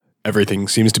Everything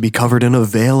seems to be covered in a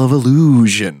veil of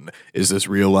illusion. Is this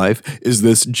real life? Is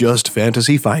this just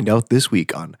fantasy? Find out this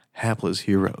week on Hapless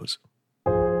Heroes.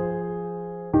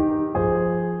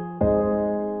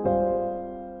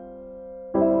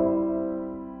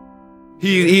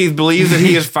 He believes that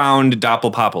he has found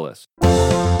Doppelpopolis.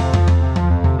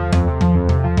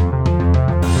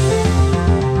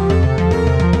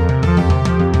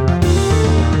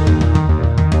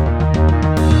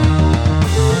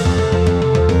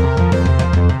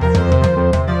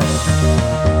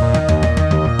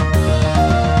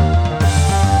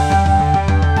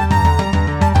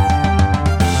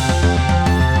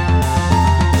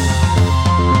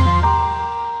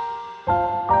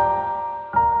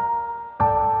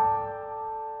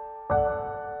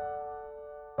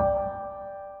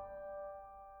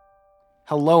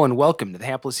 Hello and welcome to the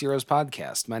Hapless Heroes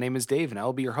podcast. My name is Dave and I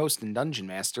will be your host and dungeon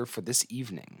master for this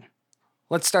evening.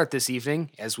 Let's start this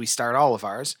evening, as we start all of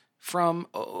ours, from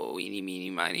eeny, meeny,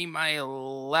 miny, my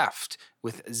left,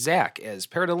 with Zach as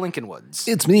Peridot Lincolnwoods.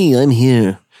 It's me, I'm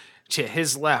here. To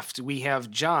his left, we have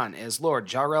John as Lord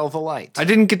Jarrell the Light. I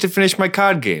didn't get to finish my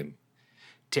COD game.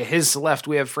 To his left,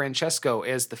 we have Francesco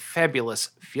as the fabulous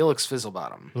Felix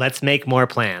Fizzlebottom. Let's make more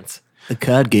plans. The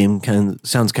COD game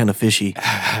sounds kind of fishy.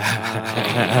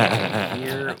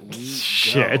 Here we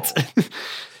Shit.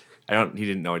 go. He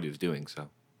didn't know what he was doing, so.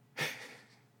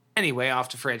 Anyway, off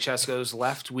to Francesco's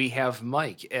left, we have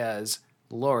Mike as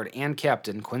Lord and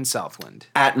Captain Quinn Southwind.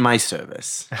 At my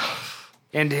service.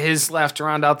 And to his left, to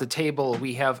round out the table,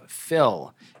 we have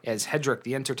Phil as Hedrick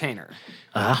the Entertainer.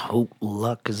 I hope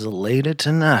luck is later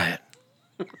tonight.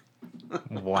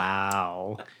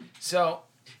 Wow. So,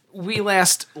 we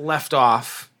last left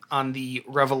off on the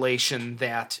revelation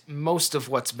that most of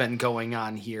what's been going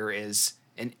on here is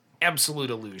an absolute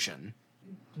illusion.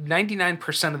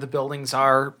 99% of the buildings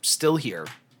are still here.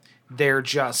 They're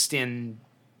just in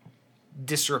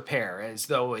disrepair, as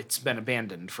though it's been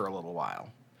abandoned for a little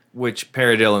while. Which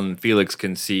Peridot and Felix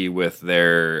can see with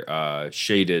their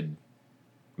shaded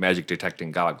magic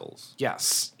detecting goggles.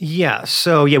 Yes. Yeah,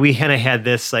 so we kind of had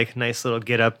this like nice little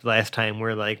get up last time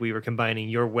where like we were combining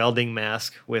your welding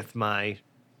mask with my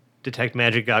detect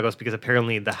magic goggles because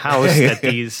apparently the house that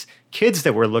these kids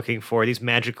that we're looking for, these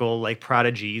magical like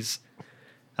prodigies,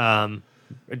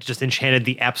 just enchanted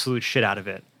the absolute shit out of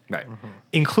it. Right.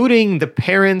 Including the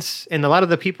parents and a lot of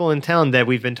the people in town that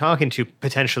we've been talking to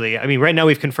potentially. I mean, right now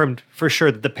we've confirmed for sure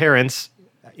that the parents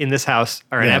in this house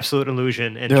are an absolute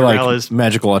illusion, and They're Jarrell like is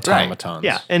magical automatons.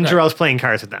 yeah, and Jarrell's playing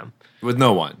cards with them. With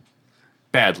no one.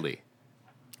 Badly.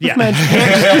 Yeah,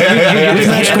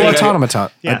 Magical automaton.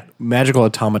 Yeah. Magical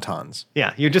automatons.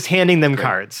 yeah, you're just handing them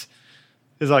cards.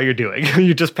 Is all you're doing.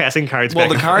 You're just passing cards. Well,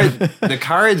 back the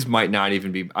cards might not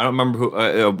even be. I don't remember who.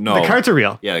 No, the cards are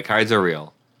real. Yeah, the cards are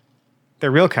real.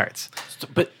 They're real cards.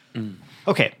 But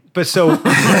Okay, but so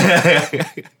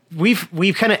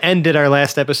we've kind of ended our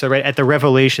last episode right at the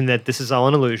revelation that this is all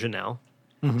an illusion now.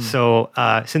 So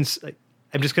since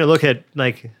I'm just gonna look at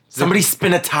like somebody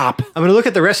spin a top. I'm gonna look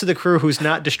at the rest of the crew who's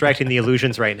not distracting the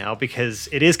illusions right now because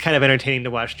it is kind of entertaining to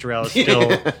watch Jarrell still.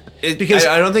 Because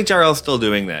I don't think Jarrell's still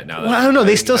doing that now. well, I don't know.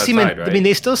 They still seem. outside, right? I mean,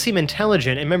 they still seem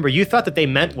intelligent. And remember, you thought that they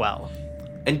meant well.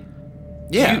 And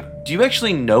Yeah. do you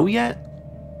actually know yet?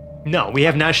 No, we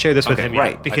have not shared this with Okay, him yet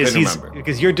right. because I couldn't remember.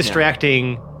 because you're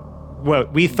distracting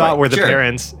what we thought Right, were the sure.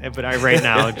 parents, but I right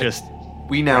now just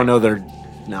We now know they're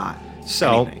not.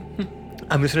 so. anything.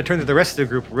 I'm just gonna turn to the rest of the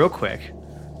group real quick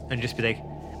and just be like,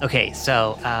 okay,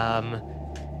 so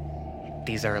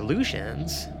these are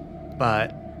illusions,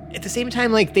 but at the same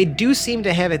time, like they do seem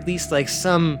to have at least like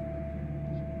some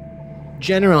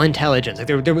general intelligence. Like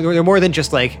they're more than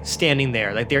just like standing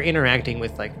there. Like they're interacting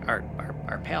with like our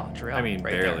pal Jarrell. I mean,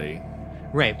 right there. barely.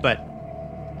 Right, but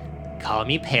call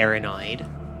me paranoid.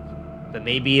 But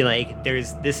maybe like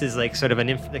this is like sort of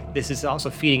like, this is also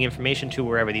feeding information to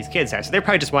wherever these kids are. So they're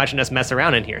probably just watching us mess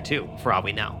around in here too, for all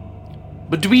we know.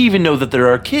 But do we even know that there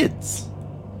are kids?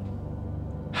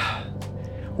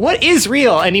 What is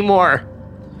real anymore,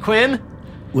 Quinn?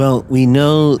 Well, we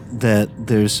know that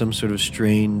there's some sort of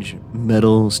strange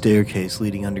metal staircase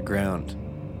leading underground.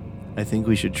 I think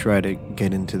we should try to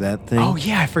get into that thing. Oh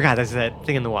yeah, I forgot. There's that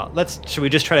thing in the wall. Should we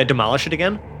just try to demolish it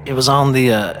again? It was on the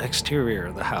exterior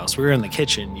of the house. We were in the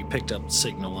kitchen. You picked up the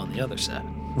signal on the other side.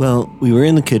 Well, we were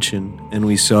in the kitchen, and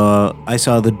I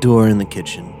saw the door in the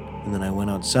kitchen, and then I went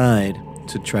outside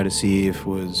to try to see if it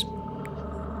was,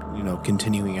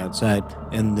 continuing outside,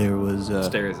 and there was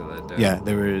Stairs of that door. yeah,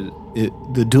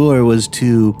 the door was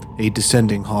to a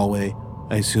descending hallway,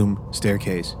 I assume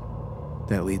staircase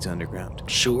that leads underground.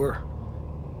 Sure.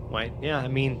 Why? Yeah, I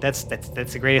mean that's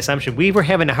a great assumption. We were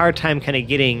having a hard time kind of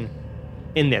getting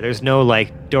in there. There's no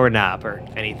like doorknob or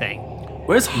anything.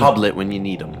 Where's Hoblet when you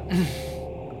need him?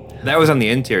 That was on the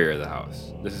interior of the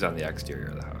house. This is on the exterior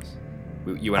of the house.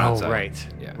 You went outside. Right.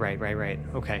 Yeah. Right.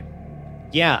 Okay.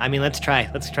 Yeah, I mean let's try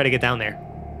to get down there.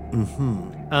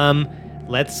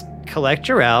 Let's collect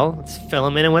Jarrell. Let's fill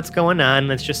him in on what's going on.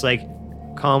 Let's just like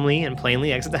calmly and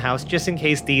plainly exit the house, just in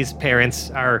case these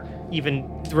parents are even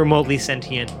remotely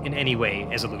sentient in any way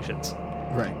as illusions.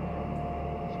 Right.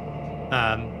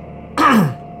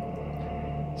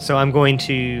 So I'm going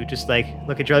to just like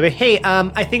look at Jarrell. Hey,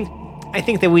 I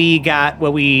think that we got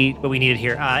what we needed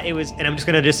here. It was, and I'm just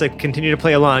gonna just like continue to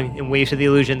play along and wave to the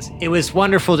illusions. It was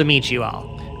wonderful to meet you all.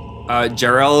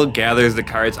 Jarrell gathers the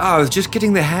cards. Oh, I was just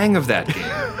getting the hang of that game.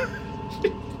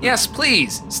 Yes,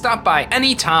 please stop by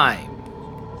any time.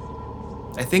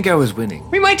 I think I was winning.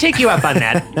 We might take you up on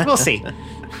that. We'll see.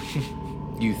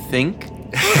 You think?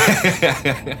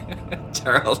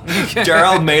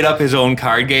 Jarrell made up his own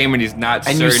card game, and he's not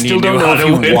And you certain still he knew don't know how if to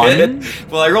you win won?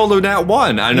 it. Well, I rolled a nat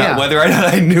 1. I know Yeah. whether or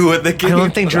not I knew what the I game.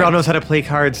 don't think Jarrell knows how to play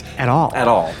cards at all. At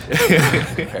all.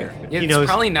 Fair. It's knows-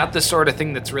 probably not the sort of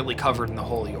thing that's really covered in the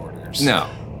Holy Orders. No,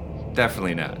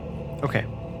 definitely not. Okay.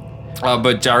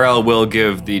 But Jarrell will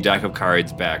give the deck of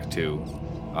cards back to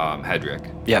Hedrick.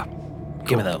 Yeah.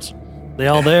 Give me those. They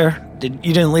all there? You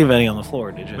didn't leave any on the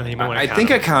floor, did you? Well, you might wanna I count think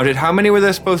them. I counted. How many were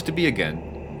there supposed to be again?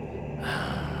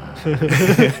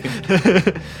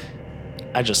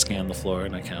 I just scanned the floor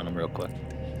and I count them real quick.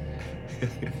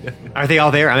 Are they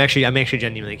all there? I'm actually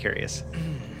genuinely curious.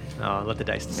 Oh, I'll let the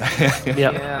dice decide.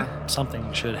 Yep. Yeah.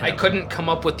 Something should happen. I couldn't come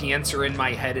up with the answer in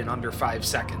my head in under 5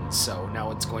 seconds, so now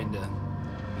it's going to be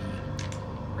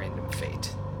random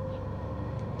fate.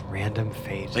 Random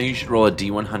fate. So you should roll a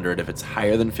D100. If it's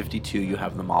higher than 52, you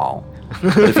have them all.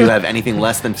 But if you have anything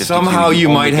less than 52, Somehow you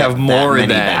only might get have that more many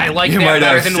than. back. I like you that might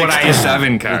better have than what I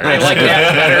 67 cards. I like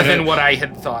that better than what I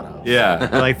had thought of. Yeah,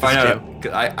 I like this Find out-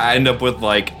 I end up with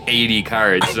like 80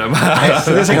 cards somehow.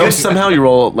 I hope somehow you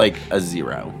roll like a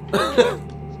 0.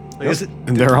 Like, is it-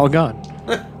 And they're all gone.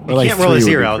 you can't roll a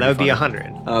 0. That would be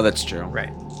 100. Oh, that's true.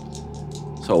 Right.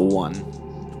 So 1.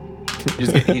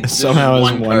 There's Somehow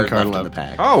has one card left in left. the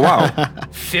pack. Oh wow!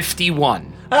 51.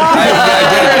 Did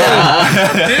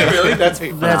it really? That's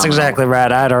That's exactly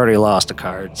right. I'd already lost a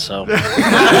card, so.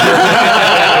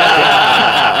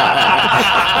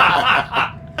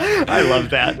 I love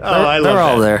that. Oh, I love They're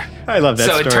all that. there. I love that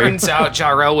So it story. turns out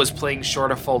Jarrell was playing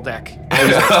short a full deck.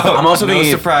 I'm also No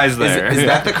thinking, surprise there. Is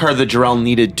that the card that Jarrell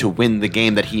needed to win the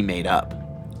game that he made up?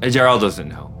 Jarrell doesn't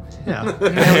know. Yeah.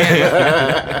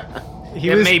 he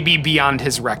It was may be beyond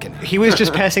his reckoning. he was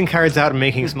just passing cards out and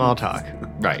making small talk.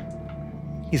 Right.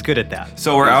 He's good at that.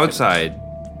 So we're outside.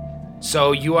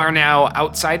 So you are now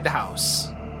outside the house.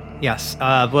 Yes.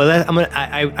 Well, that,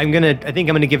 I think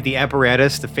I'm gonna give the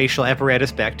apparatus, the facial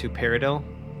apparatus, back to Peridot.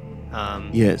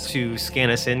 Yes. To scan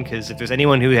us in, because if there's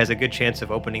anyone who has a good chance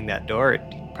of opening that door,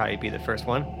 it'd probably be the first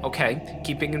one. Okay,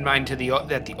 keeping in mind that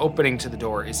the opening to the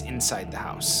door is inside the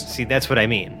house. See, that's what I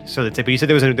mean. So but you said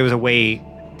there was a way,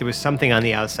 there was something on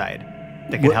the outside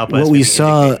that could help us. What we maybe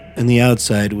saw indicate- in the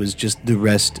outside was just the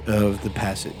rest of the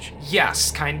passage.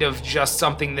 Yes, kind of just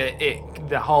something that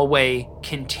the hallway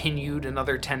continued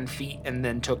another 10 feet and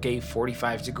then took a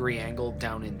 45-degree angle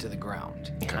down into the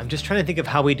ground. I'm just trying to think of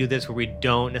how we do this where we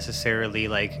don't necessarily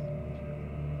like.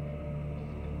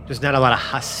 There's not a lot of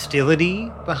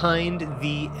hostility behind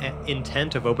the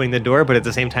intent of opening the door, but at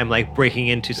the same time, like breaking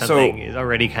into something is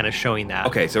already kind of showing that.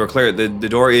 Okay, so we're clear. The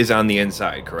door is on the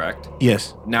inside, correct?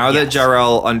 Yes. Now that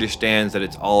Jarrell understands that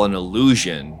it's all an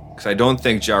illusion, because I don't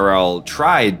think Jarrell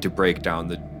tried to break down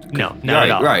the. No, not right,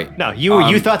 at all. Right. No,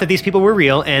 you thought that these people were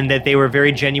real and that they were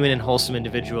very genuine and wholesome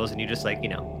individuals, and you just like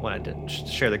wanted to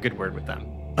share the good word with them.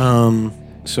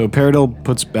 So Peridot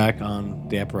puts back on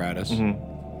the apparatus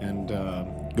Mm-hmm.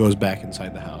 and goes back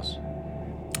inside the house.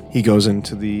 He goes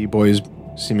into the boy's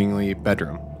seemingly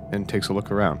bedroom and takes a look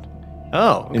around.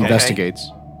 Oh, okay. Investigates.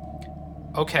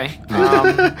 Okay.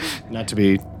 Not to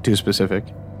be too specific.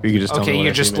 You could just tell me Okay, what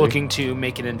you're I just think, maybe. looking to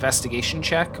make an investigation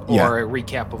check or Yeah. a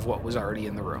recap of what was already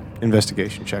in the room.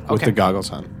 Investigation check with Okay. the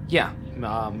goggles on. Yeah,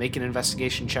 make an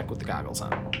investigation check with the goggles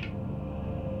on.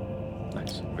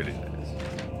 Nice. What is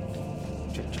this?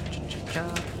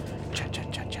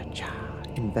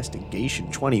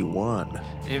 Investigation 21.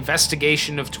 An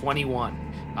investigation of 21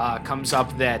 comes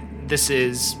up that this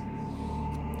is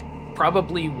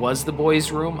probably was the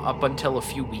boys' room up until a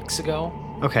few weeks ago.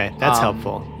 Okay, that's Um,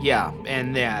 helpful. Yeah,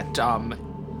 and that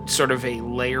sort of a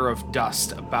layer of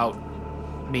dust about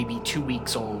maybe 2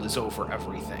 weeks old is over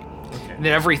everything. Okay. And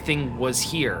that everything was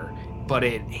here, but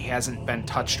it hasn't been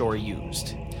touched or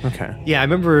used. Okay. Yeah, I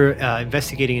remember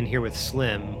investigating in here with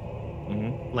Slim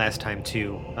last time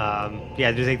too.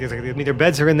 Yeah, there's I mean, their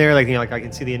beds are in there. Like like I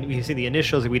can see the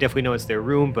initials. We definitely know it's their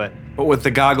room, but But with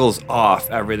the goggles off,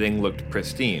 everything looked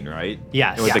pristine, right?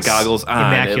 yes, And with the Yes. goggles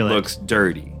on, Immaculate. it looks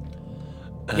dirty.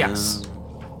 Yes.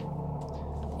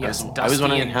 Yes, I was dusty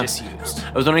wondering and how- disused.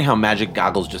 I was wondering how magic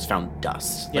goggles just found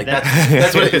dust. Yeah, Like that's-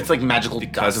 that's what it's like magical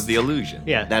Because dust. of the illusion.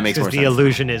 yeah, That makes because more the sense.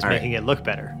 illusion is All right. making it look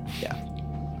better. Yeah.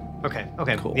 Okay.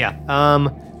 Okay. Cool. Yeah.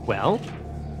 Well,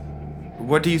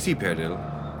 What do you see, Peridil?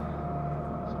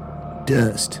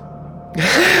 Dust.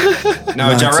 No,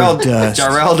 Lots of Jarrell, dust.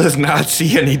 Jarrell does not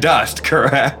see any dust,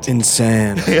 correct? In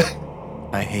sand.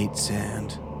 I hate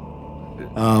sand.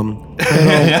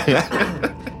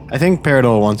 Peridot, I think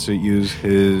Peridot wants to use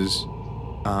his,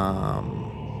 I'm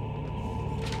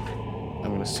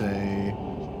going to say,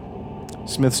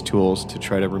 Smith's tools to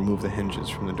try to remove the hinges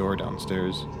from the door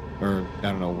downstairs. Or, I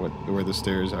don't know where the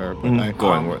stairs are,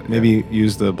 but maybe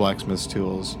use the blacksmith's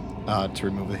tools to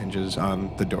remove the hinges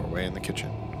on the doorway in the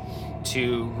kitchen.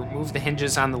 To remove the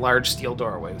hinges on the large steel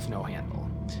doorway with no handle.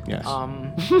 Yes.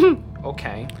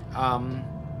 Okay.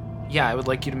 Yeah, I would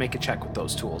like you to make a check with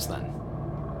those tools then.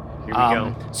 here we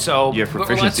go. So You have but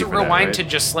proficiency let's for that, rewind right? to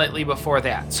just slightly before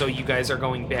that. So you guys are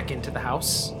going back into the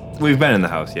house? We've been in the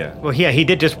house, yeah. Well, yeah, he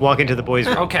did just walk into the boys'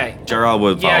 room. Okay. Jarrell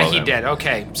would follow Yeah, he them. did.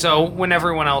 Okay. So when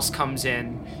everyone else comes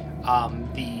in,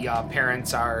 the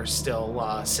parents are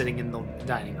still sitting in the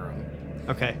dining room.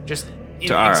 Okay. Just in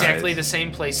To our exactly eyes. the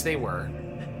same place they were.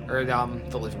 Or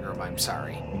the living room, I'm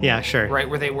sorry. Yeah. Sure. Right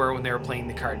where they were when they were playing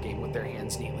the card game with their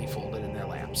hands neatly folded in their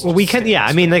laps. Well, we Just can. stay Yeah. I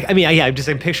this mean, way. yeah.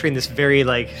 I'm picturing this very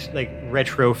like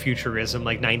retro futurism,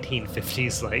 like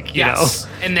 1950s, like you Yes,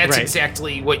 know. and that's Right.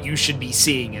 exactly what you should be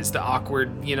seeing is the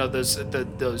awkward,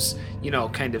 those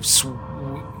kind of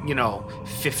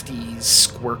 50s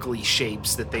squirkly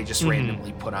shapes that they just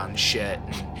randomly put on shit.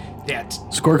 And that,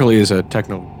 Squirkly is a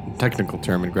technical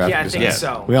term in graphic yeah, I design. think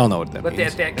so. We all know what that But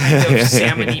means. that kind of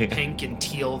salmony pink and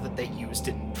teal that they used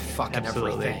in fucking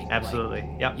Absolutely. everything. like, Absolutely.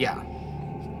 Yep. yeah.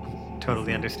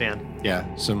 Totally understand. Yeah,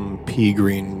 some pea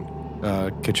green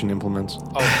kitchen implements,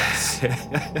 Oh yes.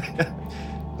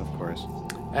 of course.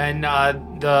 And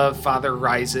the father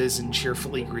rises and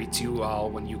cheerfully greets you all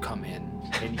when you come in,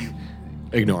 and you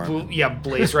Ignore him.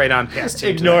 blaze right on past him.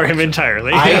 to Ignore the him next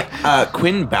entirely.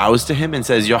 Quinn bows to him and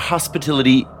says, "Your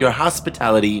hospitality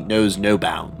knows no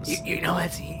bounds. you know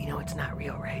it's not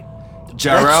real, right? Let's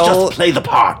Jarrell, just play the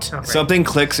part." something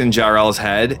clicks in Jarrell's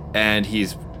head, and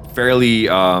he's fairly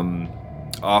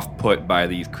off-put by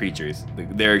these creatures.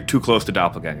 They're too close to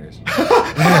doppelgangers.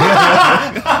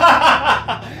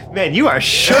 Man, you are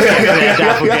shook after that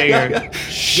doppelganger.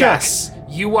 Yes,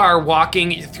 you are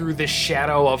walking through the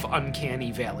shadow of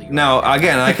Uncanny Valley. Now,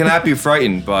 again, I cannot be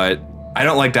frightened, but I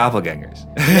don't like doppelgangers.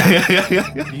 You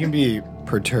can be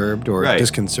perturbed or Right.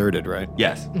 disconcerted, right?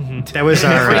 Yes. That was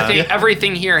our.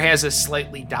 Everything here has a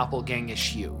slightly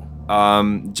doppelgangish hue.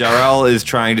 Jarrell is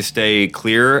trying to stay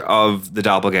clear of the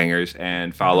doppelgangers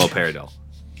and follow Peridil.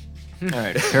 All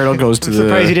right. Peridot goes to I'm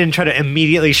surprised you the. didn't try to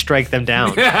immediately strike them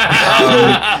down.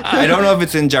 I don't know if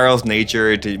it's in Jarrell's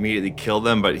nature to immediately kill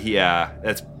them, but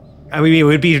that's I mean, it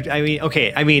would be. I mean,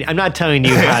 okay. I mean, I'm not telling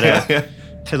you how to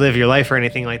live your life or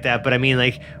anything like that. But I mean,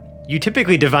 like, you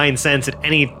typically divine sense at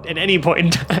any point in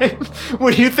time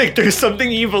when you think there's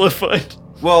something evil afoot.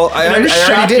 well. I I'm shocked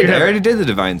already did. you I have- already did the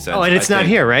divine sense. Oh, and it's I not think.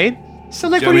 here, right? So,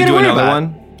 like, Do what you do you want me have to to do worry another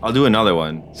about? one? I'll do another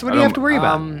one. So, what do you have to worry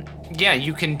about? Yeah,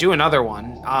 you can do another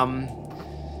one. I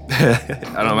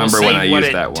don't remember see when I what used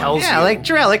it that one. tells Yeah, you. like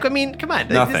Jarrell. Like, I mean, come on.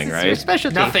 Nothing, this is right? Your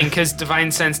specialty. Nothing, because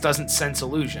divine sense doesn't sense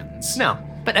illusions. No,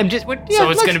 but I'm just. What, yeah, So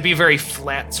it's look- going to be a very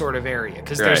flat sort of area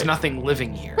because there's Right. nothing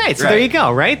living here. right. So Right. there you go.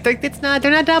 Right? It's not.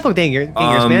 They're not doppelgangers,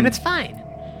 man. It's fine.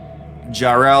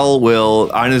 Jarrell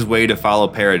will, on his way to follow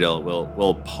Peridil,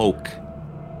 will poke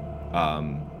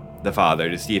the father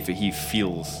to see if he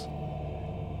feels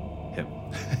him.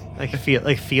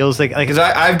 Feels like Because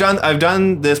I've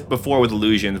done this before with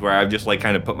illusions where I've just like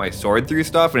kind of put my sword through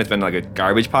stuff and it's been like a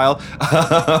garbage pile.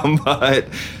 But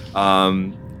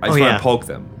I just want yeah. to poke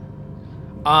them.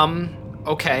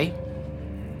 Okay.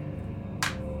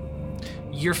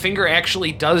 Your finger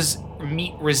actually does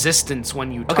meet resistance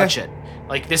when you touch it.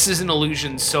 Like, this is an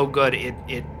illusion so good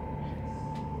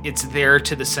it's there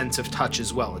to the sense of touch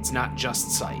as well. It's not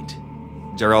just sight.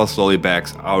 Jarrell slowly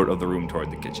backs out of the room toward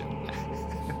the kitchen.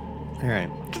 All right.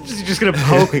 you're just gonna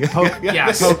poke.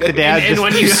 Yes. Poke the dad. And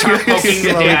when you start poking the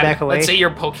slowly dad, back away. let's say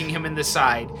you're poking him in the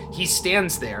side, he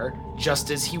stands there just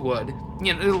as he would.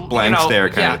 Blank stare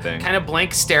kind of thing. Kind of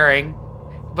blank staring,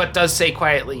 but does say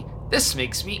quietly, This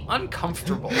makes me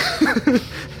uncomfortable.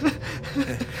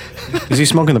 Is he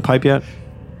smoking the pipe yet?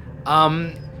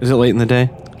 Is it late in the day?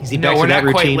 Is he No, back we're to that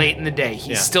not quite routine? late in the day. He's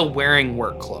Yeah. still wearing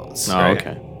work clothes. Oh, Right.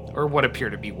 okay. Or what appear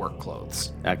to be work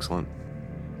clothes. Excellent.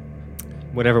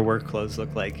 Whatever work clothes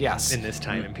look like Yes. in this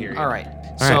time and period. All right.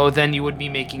 So then you would be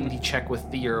making the check with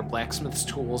your blacksmith's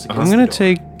tools. I'm against going the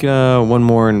to door. take one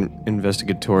more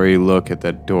investigatory look at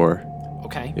that door,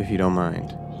 Okay. if you don't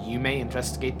mind. You may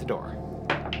investigate the door.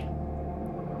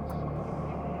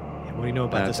 What do you know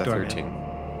about That's this a door? 13.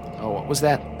 Oh, what was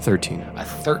that? 13. A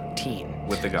 13.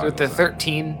 With the So goggles. with the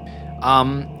 13,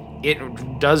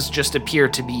 it does just appear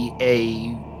to be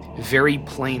a very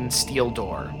plain steel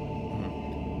door,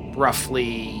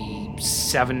 roughly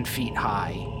 7 feet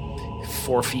high,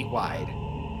 4 feet wide,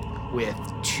 with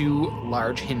 2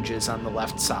 large hinges on the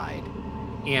left side,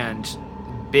 and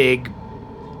big,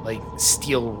 like,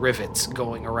 steel rivets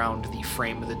going around the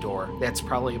frame of the door. That's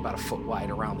probably about a foot wide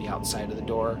around the outside of the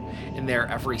door, and they're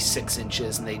every 6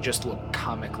 inches, and they just look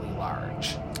comically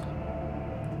large.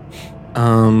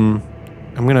 I'm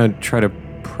gonna try to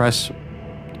press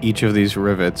each of these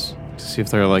rivets to see if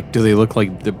they're like. Do they look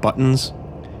like the buttons?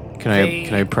 Can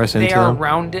I press into They are them?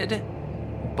 rounded,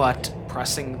 but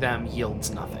pressing them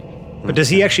yields nothing. But does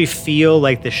he actually feel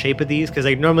like the shape of these? Because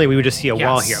like normally we would just see a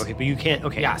wall Yes. here. Okay, but you can't.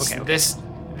 Okay. Yes, Okay.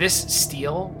 this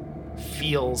steel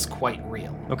feels quite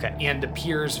real. Okay. And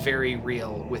appears very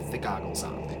real with the goggles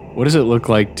on. What does it look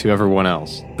like to everyone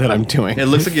else that I'm doing? It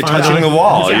looks like you're Fine. touching the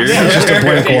wall. Yeah. You're Yeah, just a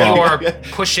blank That wall. you are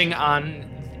pushing on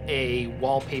a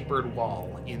wallpapered wall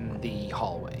in the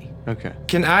hallway. Okay.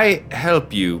 Can I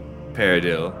help you,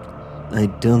 Paradil? I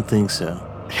don't think so.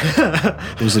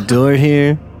 There's a door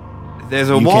here. There's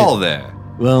a You wall can't- there.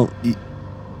 Well,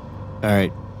 all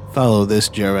right. Follow this,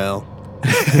 Jarrell.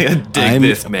 Dig I'm-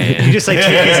 this, man. You just like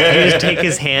take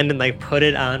his hand and like put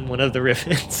it on one of the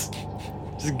rivets.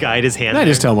 Just guide his hand. And I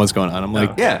just tell him what's going on. I'm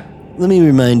like, yeah. let me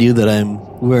remind you that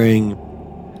I'm wearing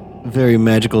a very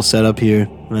magical setup here.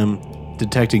 I'm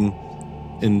detecting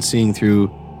and seeing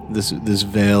through this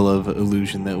veil of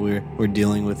illusion that we're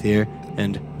dealing with here.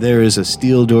 And there is a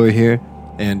steel door here,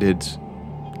 and it's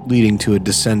leading to a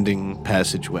descending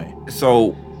passageway.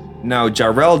 So now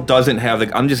Jarrell doesn't have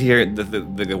the. I'm just hearing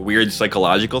the weird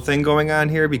psychological thing going on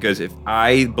here because if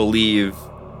I believe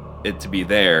it to be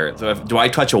there, so do I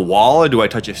touch a wall or do I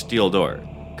touch a steel door?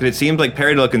 Because it seems like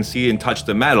Paradil can see and touch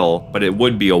the metal, but it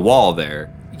would be a wall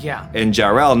there. Yeah. And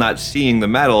Jarrell not seeing the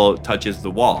metal touches the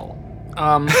wall.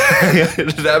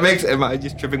 Does that make? Am I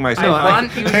just tripping myself? I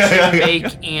want you to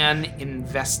make an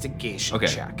investigation Okay.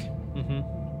 check.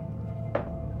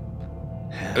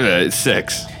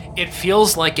 6. It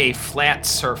feels like a flat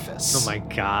surface. Oh my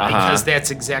god. Because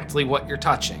that's exactly what you're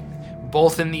touching,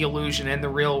 both in the illusion and the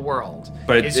real world.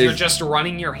 But is it- you're just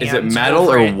running your hands. Is it metal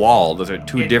over or it. wall? Those are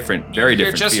two It- different, very you're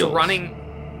different just feels. running.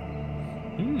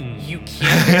 You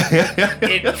can't.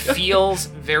 It feels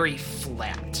very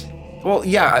flat. Well,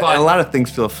 yeah, But- a lot of things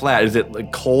feel flat. Is it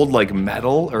like cold like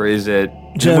metal, or is it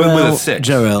with a 6?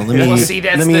 Jarrell, let me, Well, see,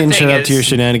 that's let me the thing interrupt your is-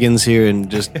 shenanigans here and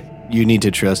just, you need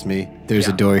to trust me. There's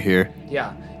a Yeah. door here.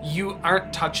 Yeah. You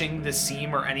aren't touching the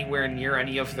seam or anywhere near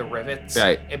any of the rivets.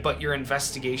 Right. But your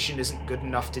investigation isn't good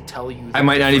enough to tell you. The I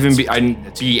might not even be. difference between the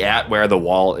two. Be at where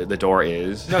the door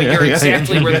is. No, you're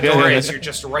exactly where the door is. You're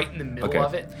just right in the middle Okay.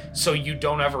 of it, so you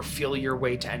don't ever feel your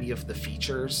way to any of the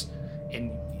features,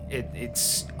 and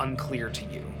it's unclear to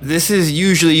you. This is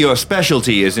usually your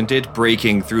specialty, isn't it?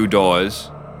 Breaking through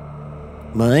doors.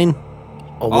 Mine?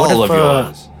 Well, All of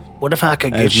yours. What if I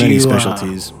could I get have many you?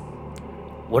 specialties.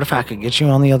 What if I could get you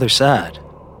on the other side?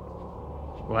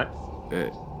 What?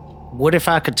 What if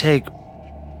I could take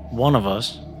one of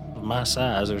us, of my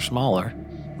size or smaller,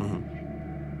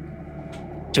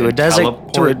 to a And desert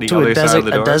teleport the other side of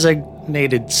the a door?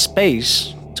 designated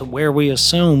space to where we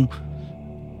assume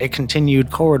a continued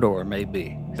corridor may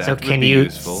be? That So would can be you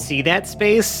useful. see that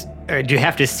space? Or do you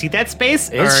have to see that space?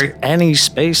 It's Or any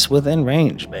space within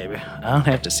range, baby. I don't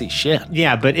have to see shit.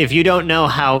 yeah, but if you don't know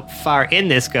how far in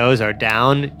this goes or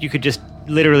down, you could just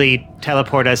literally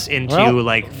teleport us into Well,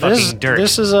 like fucking dirt.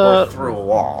 This is through a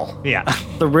wall. yeah.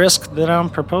 the risk that I'm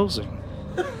proposing.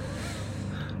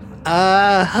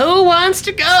 Who wants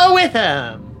to go with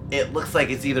him? It looks like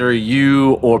it's either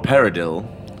you or Paradil.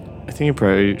 I think it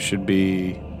probably should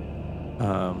be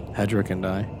Hedrick and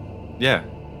I. Yeah.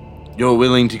 You're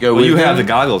willing to go Well, with you have the him?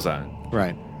 goggles on.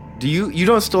 Right. Do you? You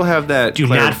don't still have that? Do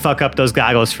not fuck up those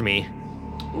goggles for me.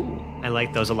 I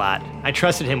like those a lot. I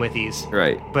trusted him with these,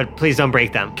 Right. but please don't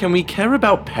break them. Can we care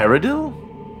about Paradil?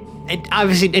 And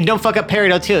obviously, and don't fuck up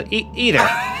Peridot too either.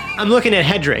 I'm looking at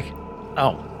Hedrick.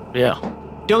 Oh, yeah.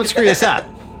 Don't screw this up.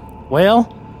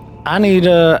 Well, I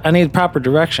need proper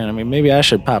direction. I mean, maybe I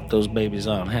should pop those babies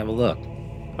on. Have a look.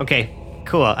 Okay,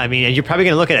 cool. I mean, you're probably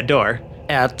gonna look at a door.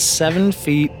 At 7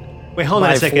 feet. Wait, hold on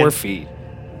by a second. 4 feet.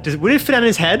 Would it fit on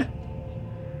his head?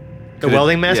 The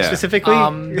welding mask yeah. specifically?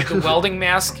 The welding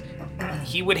mask,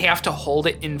 he would have to hold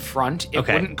it in front. It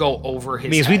Okay. wouldn't go over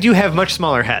his Because head. we do have much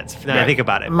smaller heads. Now I Right. think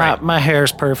about it. My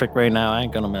hair's perfect right now. I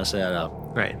ain't gonna mess that up.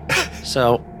 Right.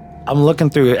 So I'm looking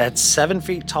through it at 7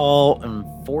 feet tall and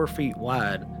 4 feet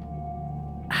wide.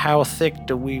 How thick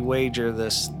do we wager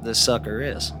this sucker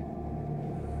is?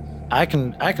 I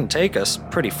can take us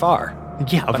pretty far,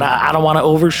 Yeah, but I don't want to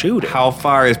overshoot it. How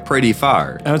far is pretty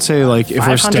far? I would say like if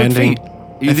we're 500 standing. feet.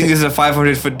 You think this is a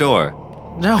 500-foot door?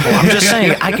 No, I'm just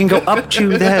saying I can go up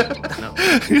to that.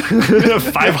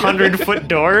 500-foot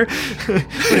door.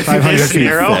 500 This feet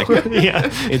narrow. thick. Yeah,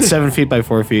 It's 7 feet by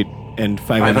 4 feet and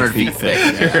 500 feet thick.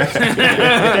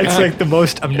 that's like the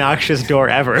most obnoxious door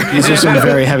ever. These are some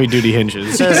very heavy duty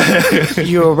hinges. Says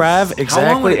you arrive would it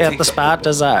exactly at take the to- spot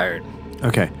desired.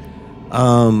 Okay.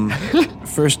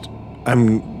 First,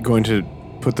 I'm going to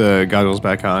put the goggles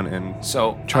back on and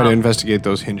So try to investigate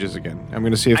those hinges again. I'm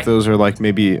going to see if those are like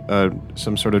maybe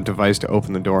some sort of device to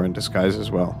open the door in disguise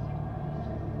as well.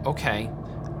 Okay.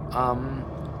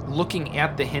 Looking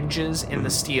at the hinges and the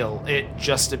steel, it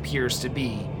just appears to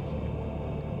be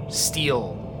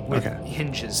steel with Okay.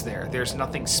 hinges there. There's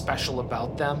nothing special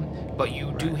about them, but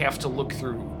you do have to look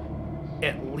through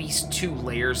at least 2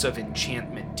 layers of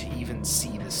enchantment to even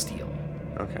see the steel.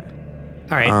 Okay.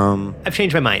 All right, Um. I've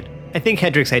changed my mind. I think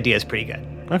Hedrick's idea is pretty good.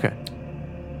 Okay.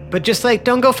 But just like,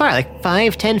 don't go far, like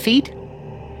 5-10 feet.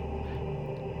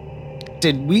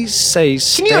 Did we say Can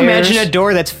stairs? you imagine a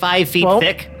door that's 5 feet Well,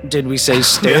 thick? Did we say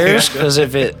stairs? Because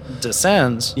if it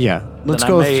descends, Yeah. Let's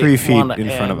Then I go may 3 feet wanna in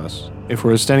front of add- us. If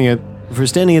we're standing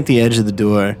at the edge of the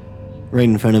door, right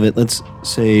in front of it, let's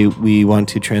say we want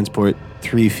to transport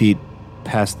 3 feet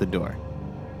past the door.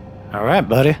 all right,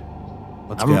 buddy.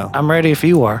 Let's go. I'm ready if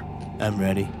you are. I'm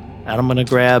ready. And I'm gonna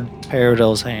grab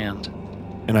Peridot's hand.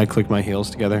 And I click my heels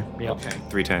together. Okay.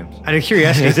 3 times. Out of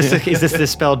curiosity, is this the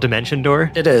spell Dimension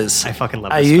Door? It is. I fucking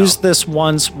love I this spell. used this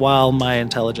once while my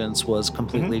intelligence was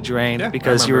completely drained Yeah, I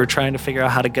because you remember. were trying to figure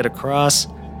out how to get across,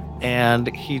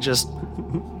 and he just,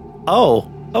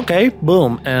 oh, okay,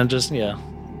 boom, and just yeah.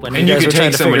 When And you guys could were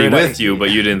trying take to figure somebody it out- with you, but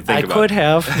you didn't think I about could it.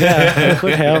 have, yeah, I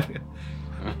could have.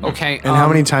 Okay. And how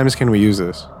many times can we use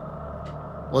this?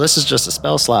 Well, this is just a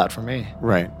spell slot for me.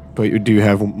 Right. But do you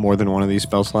have more than one of these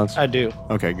spell slots? I do.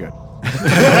 Okay, good.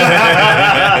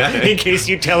 In case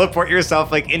you teleport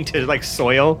yourself like into like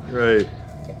soil. Right.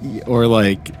 Or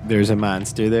like there's a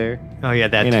monster there Oh yeah,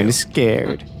 that and too. I'm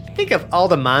scared. Think of all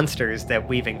the monsters that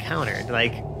we've encountered.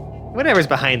 Like, whatever's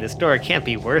behind this door can't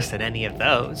be worse than any of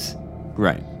those.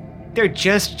 Right. They're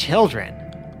just children.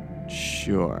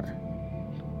 Sure.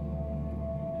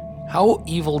 How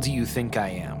evil do you think I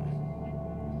am?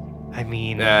 I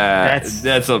mean,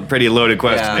 that's a pretty loaded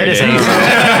question. Yeah. there, that is a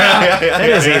Dave. that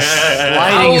is a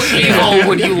sliding How scale. evil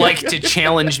would you like to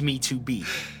challenge me to be?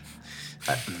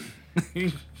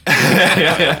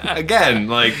 Again,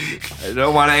 like, I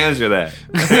don't want to answer that.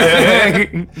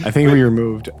 I think we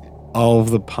removed all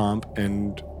of the pomp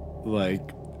and like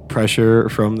pressure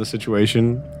from the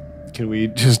situation. Can we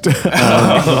just can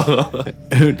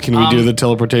we do the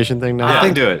teleportation thing now? Yeah, I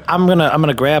think do it. I'm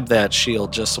gonna grab that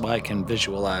shield just so I can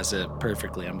visualize it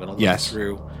perfectly. I'm gonna look Yes.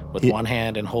 through with Yeah. one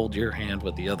hand and hold your hand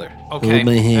with the other. Okay. Hold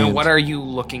my hand. And what are you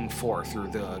looking for through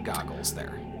the goggles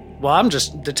there? Well, I'm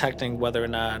just detecting whether or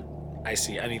not I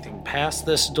see anything past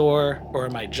this door, or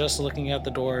am I just looking at the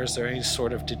door? Is there any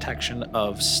sort of detection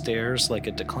of stairs, like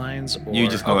it declines? Or You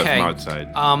just know it Okay. from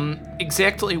outside.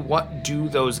 Exactly what do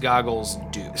those goggles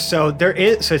do? So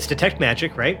it's detect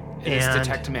magic, right? It is And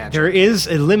detect magic. There is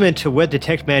a limit to what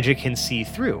detect magic can see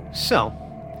through. So,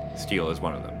 Steel is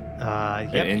one of them.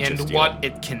 yep. Inch of And steel. what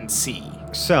it can see.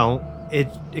 So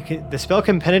the spell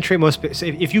can penetrate most. So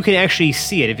if you can actually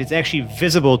see it, if it's actually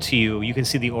visible to you, you can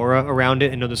see the aura around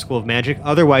it and know the school of magic.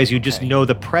 Otherwise, you just know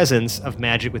the presence of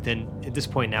magic within. At this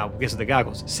point now, because of the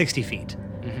goggles, 60 feet,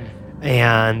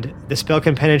 and the spell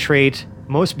can penetrate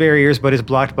most barriers, but is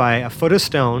blocked by a foot of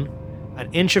stone, an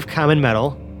inch of common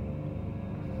metal,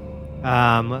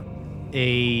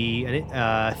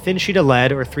 a thin sheet of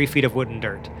lead, or 3 feet of wood and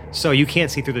dirt. So you can't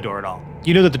see through the door at all.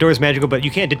 You know that the door is magical, but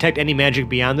you can't detect any magic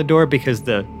beyond the door because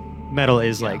the metal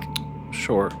is like.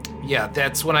 Sure. Yeah,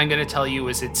 that's what I'm going to tell you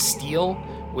is it's steel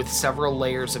with several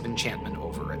layers of enchantment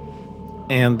over it.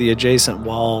 And the adjacent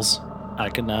walls, I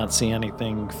could not see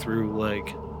anything through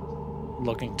like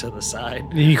looking to the side.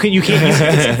 You can't use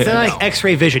it's not like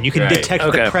X-ray vision. You can Right. detect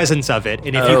Okay. the presence of it,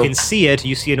 and if you Oh. can see it,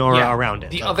 you see an aura Yeah. around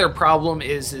it. The other problem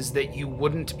is that you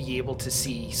wouldn't be able to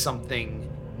see something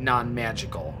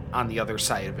non-magical on the other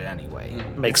side of it anyway.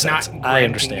 Makes it's sense. not I granting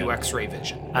understand. you X-ray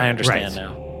vision. I understand Right.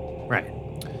 now. Right.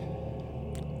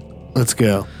 Let's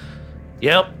go.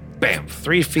 Yep. Bam.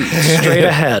 3 feet straight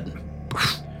ahead.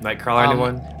 Nightcrawler,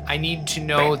 anyone? I need to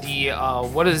know the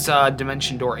what does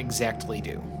Dimension Door exactly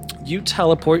do? You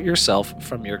teleport yourself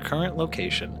from your current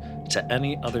location to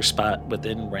any other spot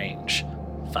within range,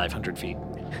 500 feet.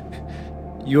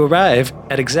 You arrive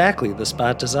at exactly the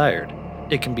spot desired.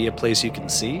 It can be a place you can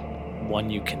see, one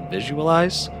you can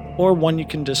visualize, or one you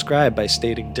can describe by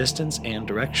stating distance and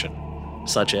direction,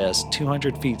 such as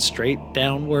 200 feet straight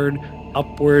downward,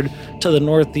 upward, to the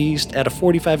northeast at a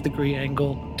 45-degree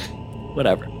angle,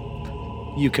 whatever.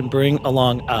 You can bring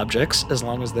along objects as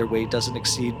long as their weight doesn't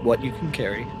exceed what you can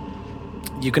carry.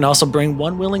 You can also bring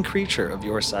one willing creature of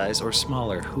your size or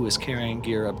smaller who is carrying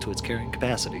gear up to its carrying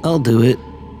capacity. I'll do it.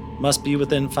 Must be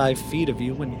within 5 feet of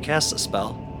you when you cast the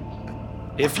spell.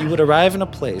 If you would arrive in a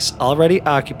place already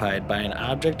occupied by an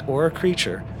object or a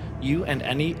creature, you and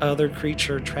any other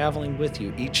creature traveling with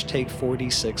you each take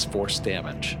 4d6 force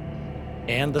damage.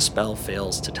 And the spell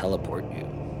fails to teleport you.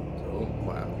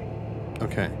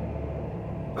 Okay.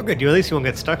 Oh, good. You at least you won't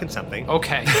get stuck in something.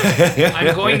 Okay.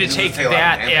 I'm going to take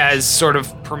that as sort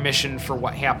of permission for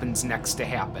what happens next to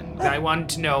happen. I wanted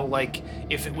to know, like,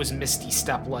 if it was Misty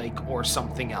Step-like or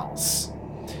something else.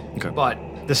 Okay. But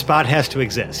The spot has to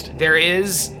exist. there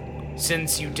is,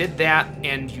 since you did that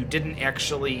and you didn't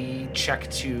actually check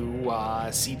to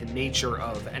see the nature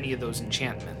of any of those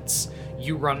enchantments,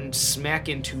 you run smack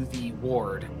into the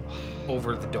ward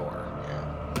over the door.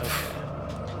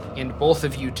 And both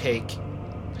of you take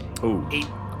Ooh. 8.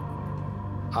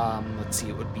 Let's see,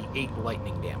 it would be 8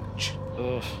 lightning damage.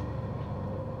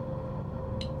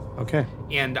 Okay.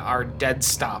 And are dead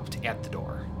stopped at the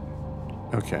door.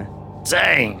 Okay.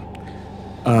 Dang!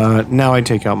 Now I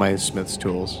take out my smith's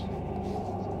tools.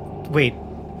 Wait,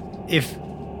 if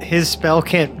his spell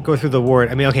can't go through the ward,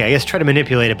 I mean, okay, I guess try to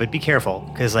manipulate it, but be careful,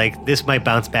 because, like, this might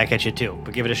bounce back at you, too.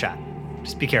 But give it a shot.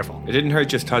 Just be careful. It didn't hurt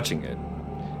just touching it.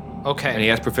 Okay. And he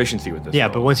has proficiency with this. Yeah,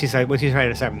 spell. but once you try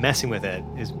to start messing with it,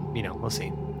 we'll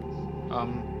see.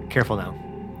 Careful now.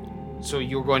 So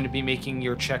you're going to be making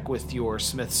your check with your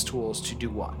smith's tools to do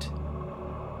what?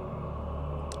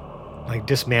 Like,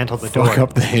 dismantle the Fuck door.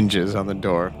 up the hinges on the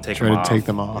door. Take Try them to off. take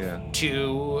them off. Yeah.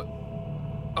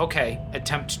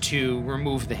 Attempt to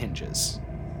remove the hinges.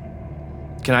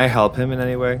 Can I help him in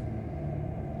any way?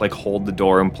 Like hold the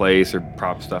door in place or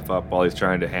prop stuff up while he's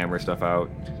trying to hammer stuff out?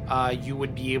 You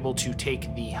would be able to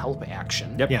take the help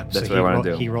action. Yep. Yeah, That's so what I want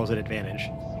to do. he rolls at advantage.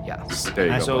 Yes. There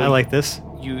you go. So I like this.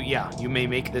 you may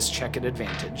make this check at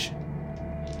advantage.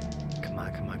 Come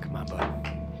on, bud.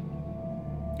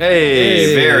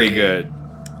 Hey, very good.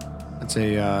 That's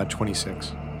a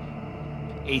 26.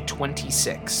 A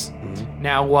 26. Mhm.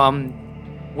 Now,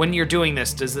 when you're doing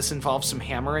this, does this involve some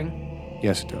hammering?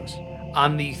 Yes, it does.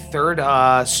 On the third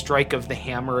strike of the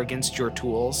hammer against your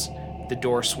tools, the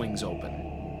door swings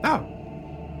open. Oh.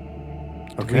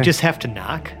 Okay. We just have to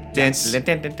knock?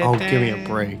 Oh, give me a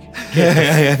break.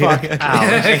 Fuck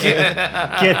out.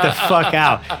 Get the fuck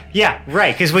out. Yeah,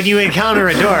 right. Because when you encounter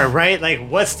a door, right? Like,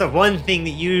 what's the one thing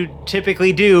that you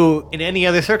typically do in any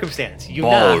other circumstance? You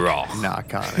knock.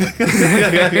 Knock on it.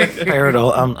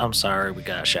 Paradol, I'm sorry we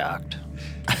got shocked.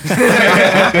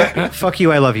 Fuck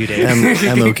you, I love you, Dave.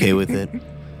 I'm okay with it.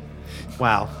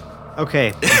 Wow.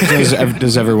 Okay.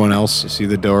 Does everyone else see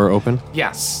the door open?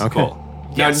 Yes. Okay.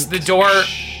 Yes, the door,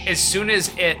 as soon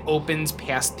as it opens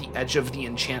past the edge of the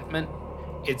enchantment,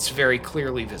 it's very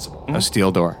clearly visible. A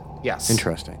steel door. Yes.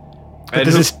 Interesting. But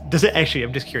does it actually,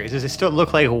 I'm just curious, does it still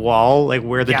look like a wall, like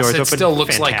where the Yes, door's it open? still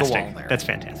looks like a Fantastic. wall there. That's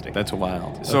fantastic. That's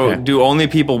wild. So Okay. do only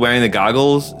people wearing the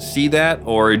goggles see that,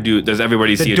 or does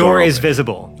everybody see The a door door is open?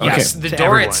 visible. Yes, Okay. the To door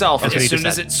everyone. itself, That's what as he soon just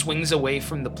as said. it swings away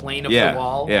from the plane of Yeah, the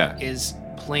wall, yeah. is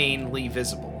plainly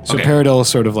visible. So Okay. Paradol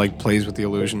sort of like plays with the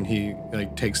illusion. He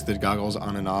like takes the goggles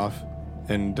on and off,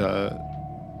 and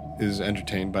is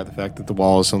entertained by the fact that the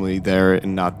wall is suddenly there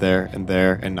and not there and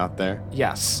there and not there.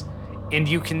 Yes. And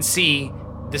you can see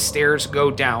the stairs go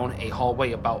down a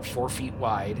hallway about 4 feet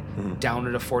wide, down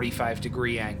at a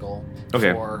 45-degree angle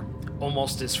Okay. for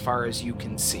almost as far as you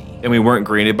can see. And we weren't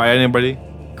greeted by anybody?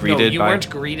 No, you weren't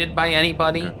greeted by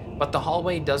anybody, but the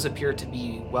hallway does appear to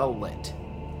be well lit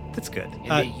That's good.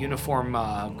 in a uniform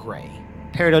gray.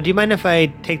 Peridot, do you mind if I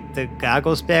take the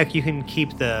goggles back? You can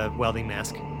keep the welding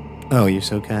mask. Oh, you're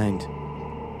so kind.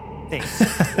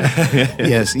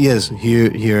 Thanks. Yes.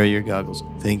 Here are your goggles.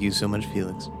 Thank you so much,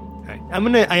 Felix. All right. I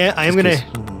am gonna.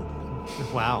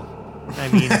 Wow. I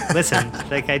mean, listen.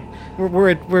 Like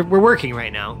we're working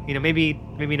right now. You know, maybe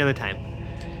another time.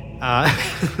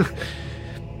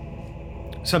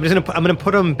 So I'm gonna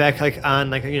put them back like on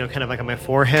like kind of like on my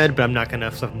forehead, but I'm not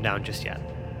gonna flip them down just yet.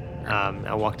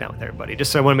 I'll walk down with everybody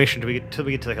just so I want to make sure till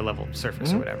we get to like a level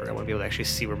surface or whatever. I want to be able to actually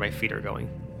see where my feet are going.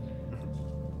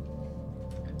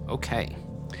 Okay.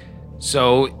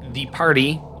 So the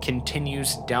party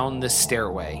continues down the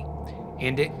stairway,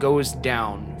 and it goes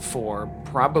down for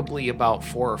probably about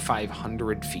 400 or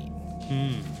 500 feet.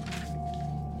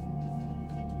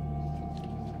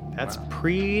 That's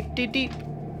pretty deep.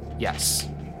 Yes.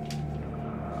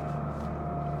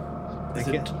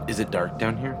 Is it dark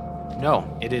down here?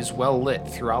 No, it is well lit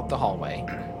throughout the hallway.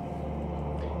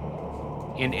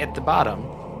 And at the bottom,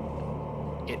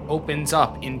 it opens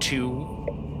up into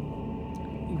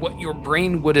what your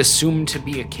brain would assume to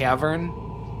be a cavern,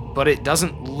 but it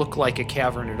doesn't look like a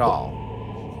cavern at all.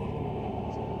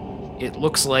 It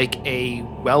looks like a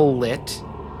well-lit,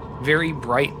 very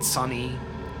bright, sunny,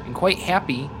 and quite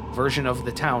happy version of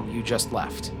the town you just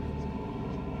left.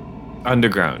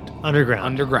 Underground.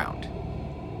 Underground.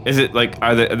 Is it like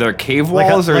are there cave Like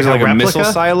walls or is it like like a a missile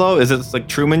replica? silo? Is it like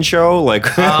Truman Show?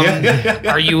 Like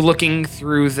Are you looking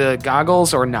through the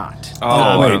goggles or not? oh,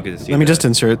 I wait. don't get to see Let me that. just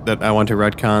insert that I want to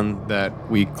retcon that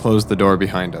we closed the door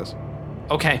behind us.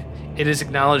 Okay. It is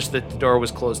acknowledged that the door was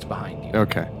closed behind you.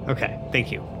 Okay. Okay,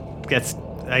 thank you.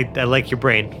 I like your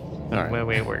brain. All right. The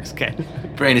way it works. Okay.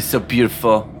 Brain is so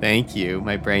beautiful. Thank you.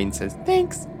 My brain says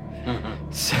thanks.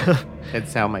 So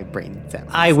That's how my brain sounds.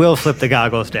 I will flip the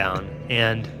goggles down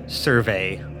and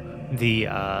survey the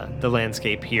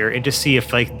landscape here and just see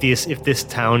if if this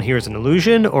town here is an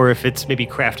illusion or if it's maybe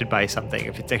crafted by something,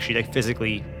 if it's actually like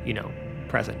physically,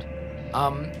 present.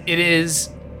 It is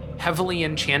heavily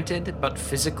enchanted, but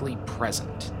physically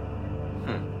present.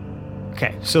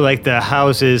 Okay, so like the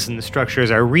houses and the structures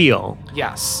are real.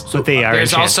 Yes. But they are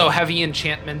There's enchanted. also heavy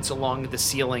enchantments along the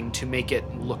ceiling to make it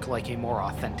look like a more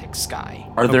authentic sky.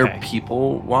 Are there Okay.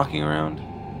 people walking around?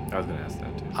 I was gonna ask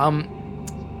that too.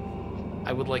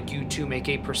 I would like you to make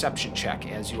a perception check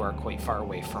as you are quite far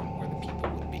away from where the people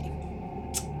would be.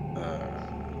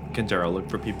 Can Daryl look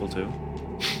for people too?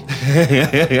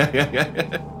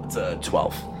 It's a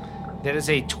 12. That is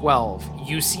a 12.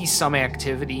 You see some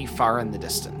activity far in the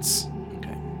distance.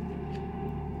 Okay.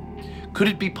 Could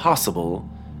it be possible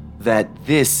that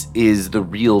this is the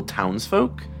real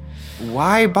townsfolk?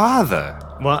 Why bother?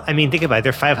 Well, I mean, think about it.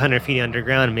 They're 500 feet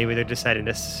underground, and maybe they're deciding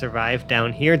to survive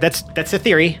down here. That's a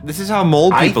theory. This is how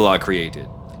mole people are created.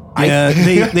 Yeah,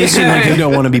 they seem like they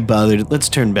don't want to be bothered. Let's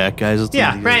turn back, guys. Let's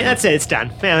Yeah, leave right. it. That's it. It's done.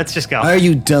 Man, let's just go. Are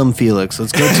you dumb, Felix?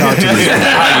 Let's go talk to these people.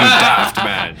 you daft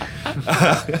man.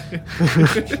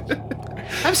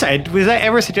 I'm sorry. Was I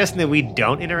ever suggesting that we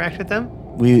don't interact with them?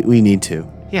 We need to.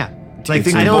 Yeah. Like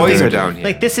I the don't boys think- are down here.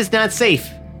 Like this is not safe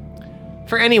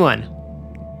for anyone.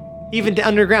 Even to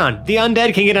underground. The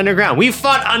undead can get underground. We've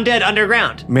fought undead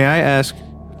underground. May I ask,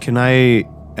 can I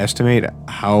estimate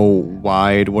how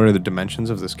wide, what are the dimensions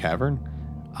of this cavern?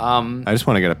 I just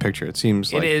want to get a picture. It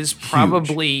seems like It is huge.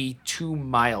 probably 2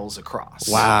 miles across.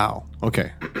 Wow.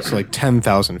 Okay. So like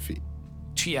 10,000 feet.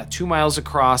 2 miles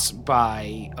across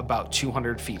by about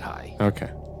 200 feet high. Okay.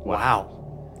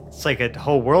 Wow. It's like a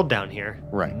whole world down here.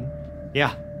 Right.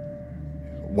 Yeah.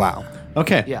 Wow.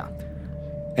 Okay. Yeah.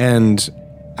 And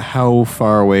how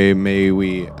far away may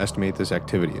we estimate this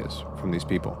activity is from these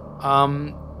people?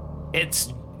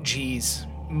 Geez.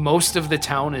 Most of the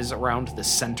town is around the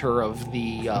center of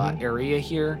the area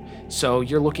here, so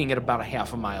you're looking at about a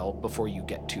half a mile before you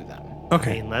get to them. I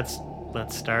Okay. mean, let's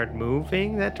start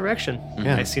moving that direction.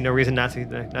 Yeah. I see no reason not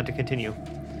to continue.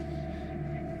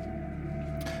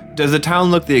 Does the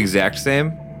town look the exact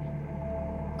same?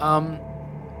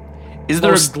 Is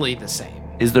there Mostly the same.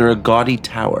 is there a gaudy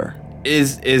tower?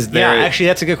 Is Yeah, there? actually,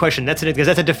 that's a good question. Because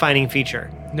that's a defining feature.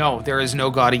 No, there is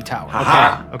no gaudy tower.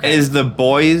 Aha. Okay. Is the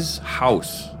boys'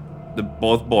 house,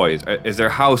 both boys, is their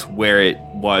house where it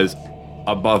was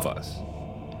above us?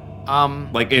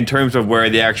 Like in terms of where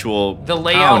the actual The town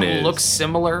layout is. looks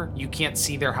similar. You can't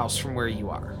see their house from where you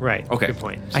are. Right. Okay. Good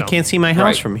point. I So- can't see my house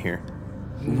Right. from here.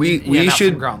 We Yeah, not from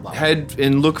should ground level. head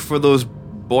and look for those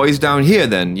boys down here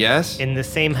then. Yes. in the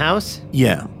same house.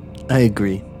 Yeah, I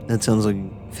agree. That sounds like a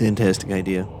fantastic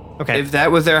idea. Okay. If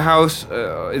that was their house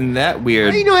in that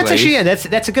weird. You know, that's place, actually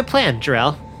that's a good plan,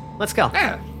 Jarrell. Let's go.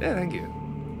 Yeah, thank you.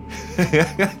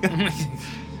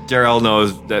 Jarrell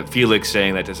knows that Felix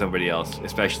saying that to somebody else,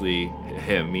 especially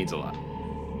him, means a lot.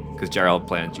 Because Jarrell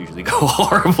plans usually go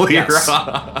horribly Yes.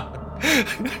 wrong.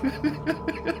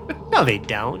 No, they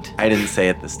don't. I didn't say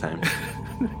it this time.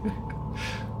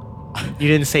 You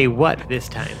didn't say what this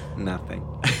time. Nothing.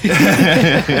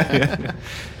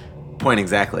 Point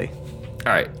exactly.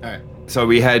 All right. All right. So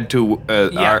we head to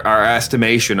Yeah. our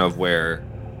estimation of where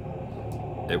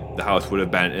the house would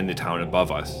have been in the town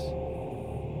above us.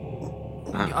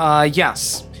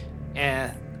 Yes.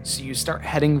 So you start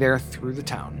heading there through the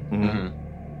town.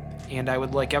 And I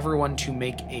would like everyone to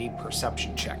make a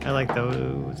perception check. I like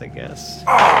those, I guess.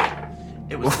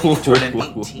 It was leaning toward an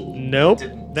 18. Nope.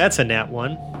 That's a nat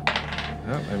 1.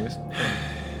 Oh, I missed.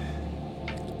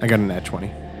 I got a nat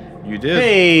 20. You did.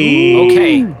 Hey.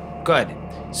 Okay, good.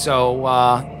 So,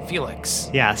 Felix,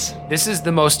 Yes. this is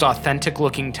the most authentic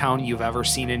looking town you've ever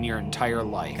seen in your entire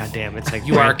life. God damn, it's like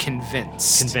You are brand-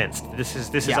 convinced. convinced. This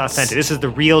is Yes. authentic. This is the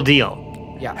real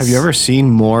deal. Yes. Have you ever seen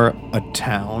more a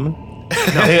town?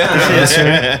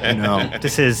 No.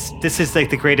 This is like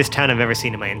the greatest town I've ever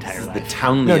seen in my entire The life.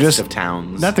 townliest No, just- of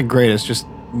towns. Not the greatest, just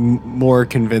more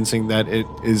convincing that it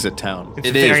is a town. It's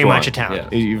It is very one, much a town. yeah.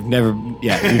 You've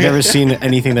never seen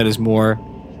anything that is more.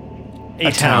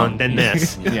 A town than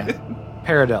this. Yeah.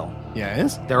 Paradil? Yeah, it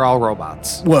is. They're all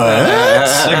robots. What?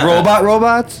 Like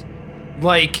robots?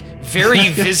 Like, very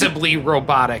visibly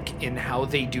robotic in how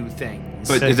they do things.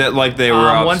 But is it like they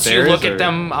were Once you upstairs, look or- at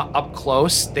them up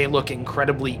close, they look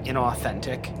incredibly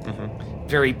inauthentic,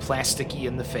 very plasticky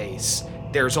in the face.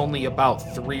 There's only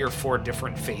about 3 or 4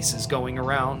 different faces going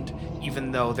around,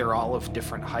 even though they're all of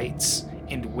different heights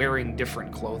and wearing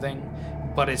different clothing,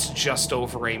 but it's just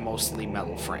over a mostly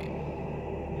metal frame.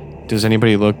 Does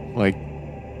anybody look like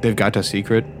they've got a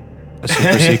secret? A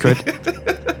super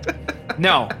secret?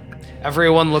 No,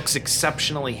 everyone looks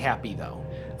exceptionally happy though.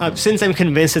 Since I'm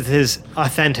convinced that this is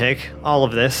authentic, all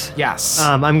of this, Yes.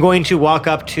 I'm going to walk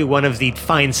up to one of the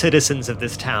fine citizens of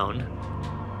this town,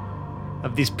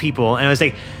 of these people, and I was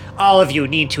like, all of you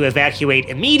need to evacuate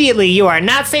immediately. You are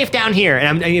not safe down here.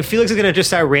 And Felix is going to just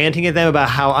start ranting at them about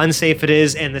how unsafe it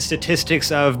is and the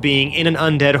statistics of being in an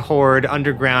undead horde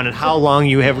underground and how long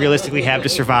you realistically have to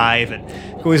survive, and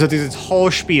going through this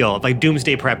whole spiel of like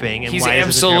doomsday prepping. And He's why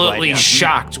this is a terrible absolutely idea.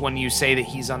 shocked when you say that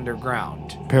he's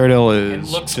underground. Paradil And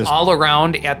is looks just all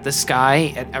around at the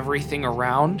sky, at everything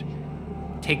around,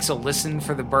 takes a listen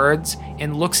for the birds,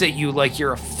 and looks at you like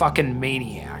you're a fucking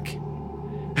maniac.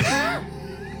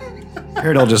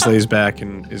 Paradil just lays back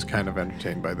and is kind of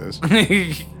entertained by this.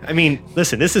 I mean,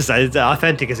 listen, this is as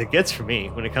authentic as it gets for me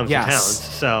when it comes Yes. to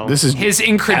towns. So This is His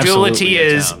incredulity absolutely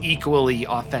a is town. equally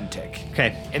authentic.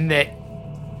 okay. In that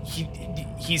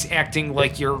he's acting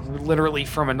like you're literally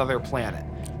from another planet.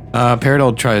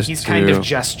 Paradil tries He's to. kind of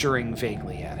gesturing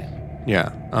vaguely at him. Yeah.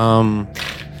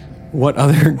 What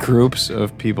other groups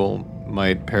of people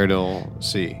might Paradil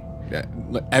see? Yeah,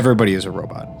 everybody is a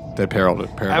robot. That Paradil.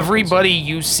 Everybody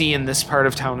you see in this part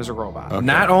of town is a robot. Okay.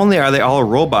 Not only are they all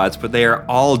robots, but they are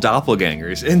all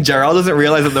doppelgangers. And Jarrell doesn't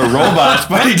realize that they're robots,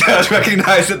 but he does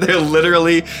recognize that they're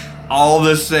literally all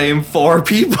the same 4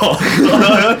 people.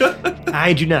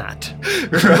 I do not.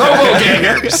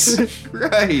 Robo-gangers!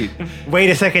 Right. Wait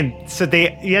a second. So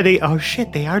they oh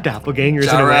shit, they are doppelgangers in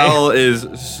a way. Jarrell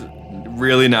is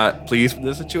really not pleased with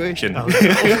the situation. Oh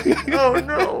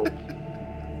no.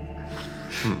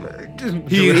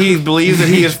 He believes that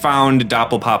he has found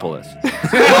Doppelpopolis.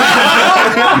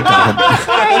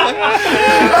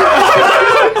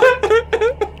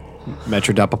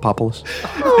 Metrodopopoulos.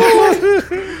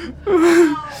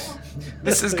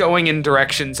 This is going in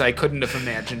directions I couldn't have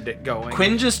imagined it going.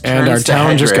 Quinn just turns And our to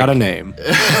town just Hedrick. got a name.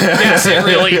 Yes, it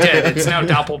really did. It's now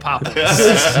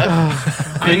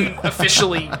Doppelpopolis. I'm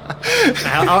officially...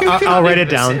 I'll write it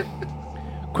down.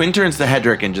 Quinn turns to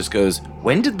Hedrick and just goes,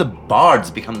 "When did the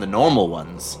bards become the normal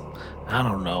ones?" I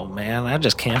don't know, man. I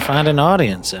just can't find an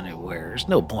audience anywhere. There's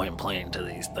no point in playing to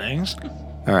these things.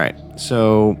 All right.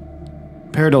 So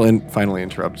Paradil finally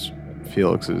interrupts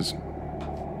Felix's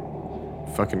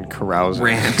fucking carousing.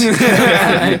 Rant.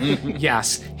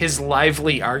 Yes, his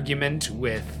lively argument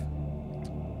with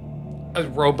a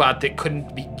robot that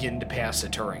couldn't begin to pass a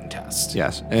Turing test.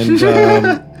 Yes, and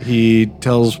he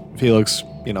tells Felix,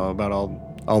 about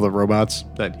all the robots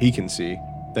that he can see,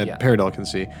 that Yeah. Paradil can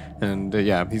see, and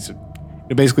he's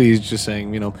basically just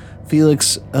saying,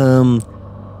 Felix,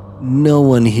 no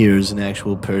one here is an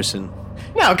actual person.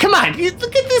 No, come on.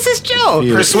 Look at this is Joe.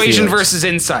 Persuasion Felix. versus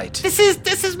insight. This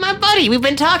is my buddy. We've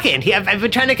been talking. I've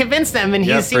been trying to convince them, and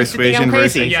he Yeah, seems to think I'm persuasion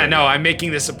versus crazy. Yeah, no, I'm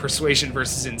making this a persuasion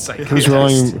versus insight. Who's contest.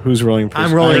 rolling? Who's rolling?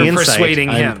 I'm rolling You're insight. persuading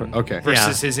I'm him okay.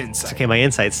 versus Yeah. his insight. Okay, my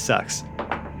insight sucks.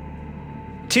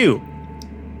 2.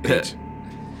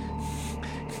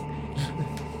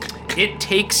 It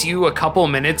takes you a couple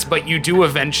minutes, but you do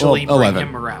eventually Well, bring 11.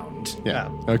 him around. Yeah.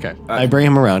 Okay. I bring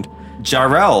him around.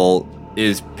 Jarrell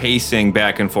is pacing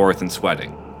back and forth and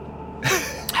sweating.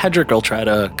 Hedrick will try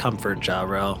to comfort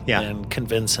Jarrell Yeah. and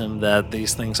convince him that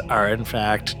these things are, in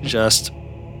fact, just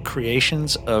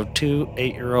creations of 2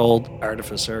 8-year-old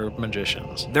artificer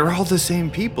magicians. They're all the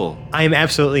same people. I am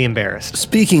absolutely embarrassed.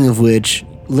 Speaking of which,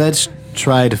 let's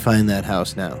try to find that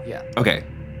house now. Yeah. Okay.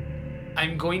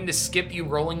 I'm going to skip you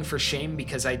rolling for shame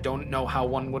because I don't know how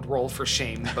one would roll for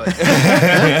shame, but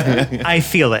I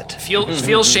feel it.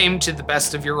 feel shame to the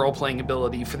best of your role-playing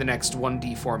ability for the next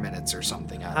 1d4 minutes or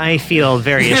something. I feel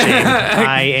very ashamed.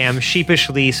 I am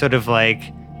sheepishly sort of like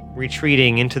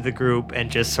retreating into the group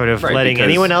and just sort of Right, letting because-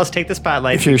 anyone else take the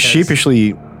spotlight. If you're because-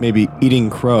 sheepishly maybe eating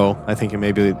crow, I think it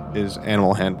maybe is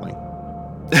animal handling.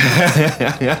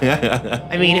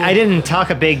 I mean, I didn't talk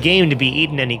a big game to be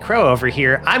eating any crow over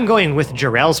here. I'm going with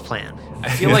Jarrell's plan. I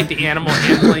feel like the animal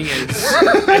handling is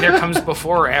either comes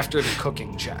before or after the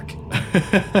cooking check.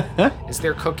 Is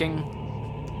there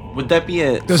cooking? Would that be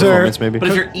a Those are maybe. But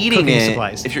if you're eating cooking it,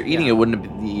 supplies. if you're eating it, wouldn't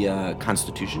it be the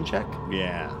Constitution check?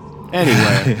 Yeah.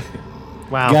 Anyway,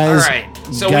 Wow. guys, All right.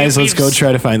 So guys, let's we've go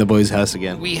try to find the boys' house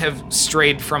again. We have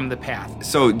strayed from the path.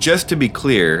 So just to be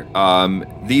clear,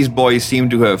 these boys seem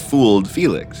to have fooled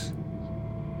Felix,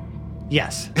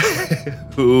 Yes.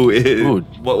 who is Ooh.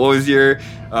 what was your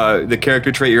the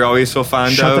character trait you're always so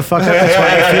fond Shut of? the fuck up. That's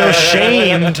why I feel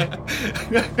shamed.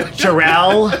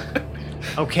 Jarrell.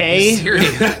 Okay.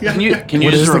 Seriously. Can you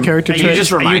What just is the character Can you trait?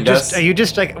 just Are you remind just, us? are you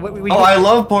just like? Oh, I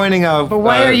love pointing out. But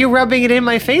why are you rubbing it in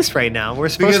my face right now? We're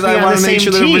supposed Because to be I on want the to same make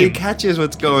sure that everybody team. catches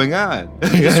what's going on.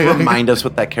 Just remind us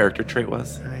what that character trait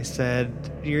was. I said,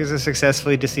 years of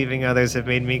successfully deceiving others have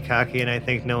made me cocky, and I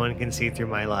think no one can see through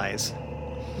my lies.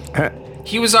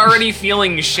 He was already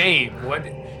feeling shame. What?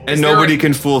 And nobody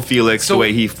can fool Felix So- the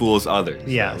way he fools others.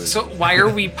 Yes. So why are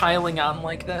we piling on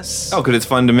like this? Oh, because it's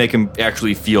fun to make him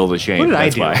actually feel the shame. What did I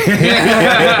That's do?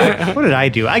 why. What did I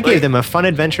do? I gave them a fun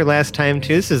adventure last time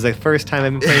too. This is the first time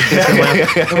I've been playing this in a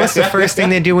while. And what's the first thing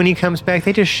they do when he comes back?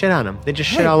 They just shit on him. They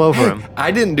just shit all over him. I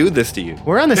didn't do this to you.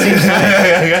 We're on the same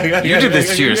side. You did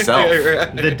this to yourself.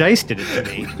 The dice did it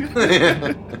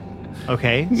to me.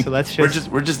 Okay, so let's just.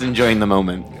 We're just enjoying the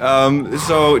moment.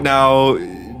 So now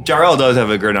Jarrell does have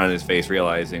a grin on his face,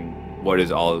 realizing what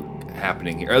is all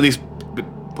happening here, or at least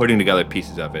putting together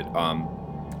pieces of it.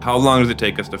 How long does it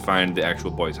take us to find the actual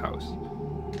boy's house?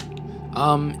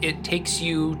 It takes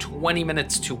you 20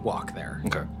 minutes to walk there.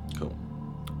 Okay. Cool.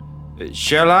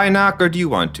 Shall I knock, or do you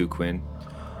want to, Quinn?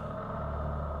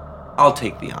 I'll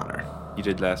take the honor. You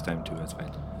did last time too. That's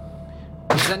fine.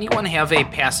 Does anyone have a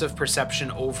passive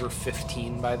perception over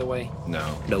 15, by the way? No.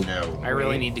 I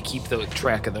really need to keep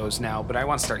track of those now, but I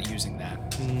want to start using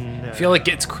that. No. I feel like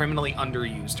it's criminally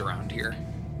underused around here.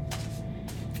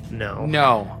 No.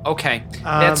 No. Okay.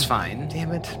 That's fine.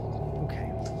 Damn it. Okay.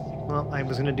 Well, I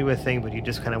was gonna do a thing, but you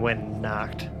just kind of went and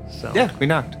knocked. So Yeah, we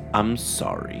knocked. I'm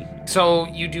sorry. So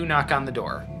you do knock on the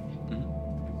door.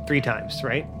 3 times,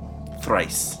 right?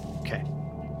 Thrice. Okay.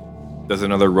 Does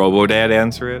another Robo-Dad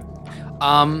answer it?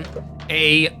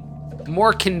 A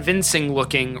more convincing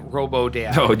looking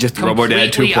Robo-Dad. Oh, just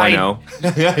Robo-Dad Completely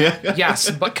 2.0.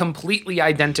 Yes, but completely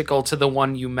identical to the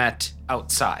one you met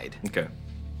outside. Okay.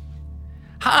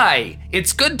 Hi,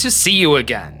 it's good to see you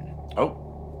again. Oh.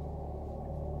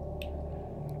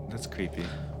 That's creepy.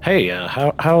 Hey,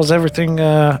 how's everything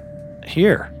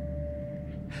here?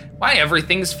 Why,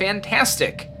 everything's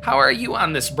fantastic. How are you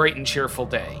on this bright and cheerful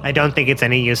day? I don't think it's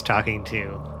any use talking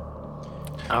to.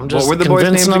 I'm just were the boys'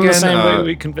 convincing names them the again? same way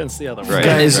we convinced the other one. Right.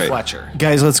 Guys, right. Fletcher.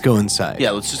 Guys, let's go inside.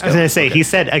 Yeah, let's just I was go. gonna say, he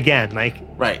said again, like,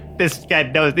 Right. this guy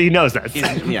knows, he knows us.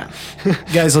 Yeah.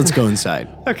 Guys, let's go inside.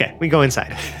 Okay, we go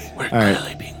inside. All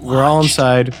right. We're all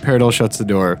inside. Peridot shuts the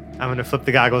door. I'm gonna flip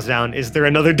the goggles down. Is there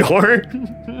another door?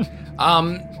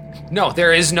 No,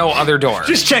 there is no other door.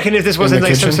 Just checking if this wasn't the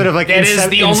like some kitchen? sort of like It is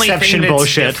the only thing Inception that's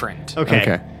bullshit. different. Okay.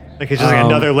 Okay. Like it's just like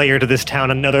another layer to this town,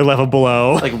 another level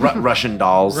below. Like Russian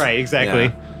dolls. Right, exactly.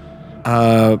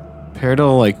 Yeah.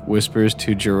 Peridot like whispers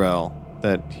to Jarrell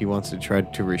that he wants to try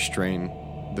to restrain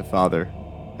the father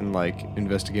and like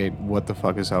investigate what the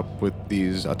fuck is up with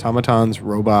these automatons,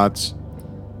 robots,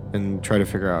 and try to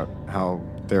figure out how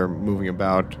they're moving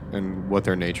about and what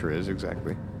their nature is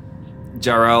exactly.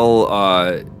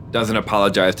 Jarrell doesn't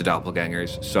apologize to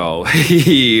doppelgangers, so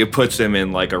he puts him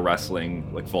in like a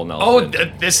wrestling, like full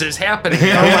Nelson. This is happening. Oh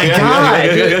my god!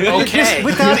 Okay.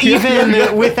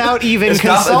 Without even It's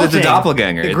consulting a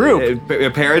doppelganger. the group.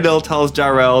 Paradil tells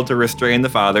Jarrell to restrain the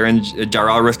father, and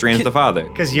Jarrell restrains the father.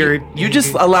 Because you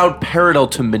just allowed Paradil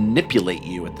to manipulate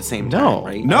you at the same time, No.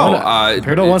 right? No,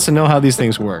 Paradil wants to know how these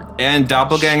things work. and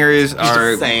doppelgangers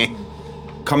are Just saying.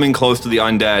 coming close to the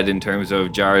undead in terms of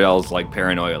Jarrell's like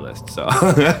paranoia list. So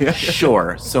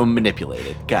Sure. So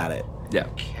manipulated. Got it. yeah.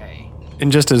 Okay.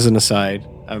 And just as an aside,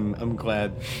 I'm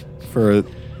glad for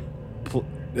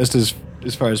just as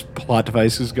far as plot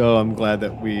devices go, I'm glad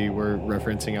that we were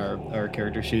referencing our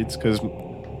character sheets, because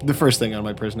the first thing on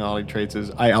my personality traits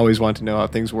is I always want to know how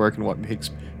things work and what makes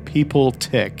people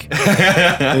tick.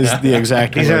 Is the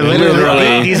exact these are word.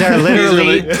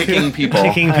 literally ticking people.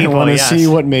 ticking I people. want to Yes. see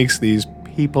what makes these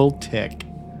people tick.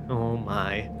 Oh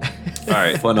my! All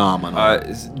right. Phenomenal.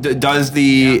 Does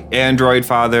the android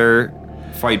father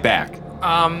fight back?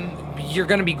 You're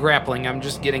going to be grappling. I'm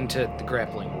just getting to the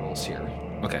grappling rules here.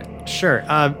 Okay. Sure.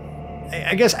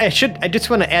 I guess I just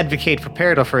want to advocate for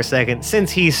Paradil for a second,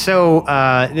 since he's so.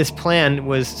 This plan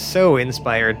was so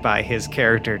inspired by his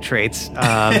character traits.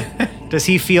 Does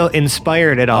he feel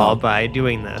inspired at all by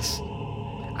doing this?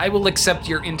 I will accept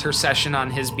your intercession on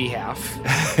his behalf.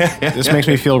 This makes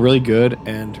me feel really good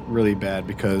and really bad,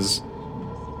 because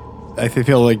I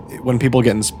feel like when people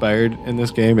get inspired in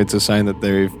this game, it's a sign that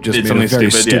they've just Did made a very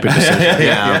something stupid decision.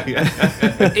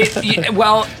 yeah.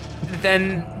 Well,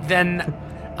 then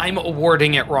I'm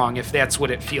awarding it wrong if that's what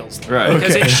it feels like. Right.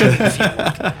 Because it shouldn't feel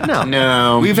like. No.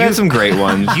 No. We've had some great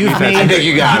ones. You've I made. think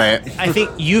you got it. I think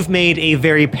you've made a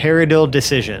very Paradil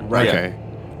decision. Right. Okay,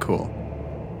 cool.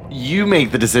 You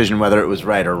make the decision whether it was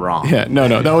right or wrong. Yeah, no,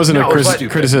 that wasn't No, a but-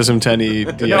 criticism to any.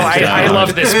 No, I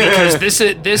love this because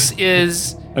this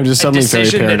is I'm just a suddenly very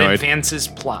decision that paranoid. advances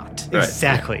plot. Right.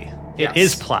 Exactly. Yes. It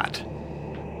is plot.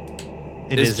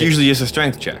 It It's is usually just a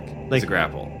strength check. Like- It's a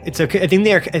grapple. It's okay. I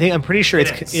think I'm pretty sure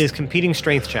It it is. is competing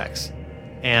strength checks,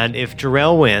 and if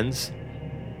Jarrell wins,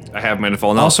 I have mine in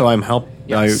full now. Also,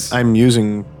 Yes. I'm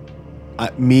using.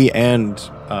 Me and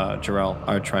Jarrell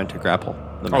are trying to grapple.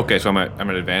 them. Okay, so I'm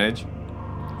at advantage.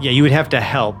 yeah, you would have to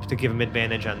help to give him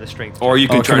advantage on the strength. Or you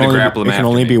Oh, can it try to only- grapple him It can after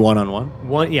only me. be one-on-one.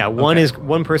 One is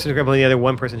one person is grappling the other,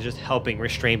 one person is just helping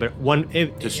restrain, but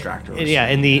Distract or Yeah,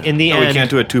 in the Oh, end, we can't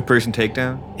do a two-person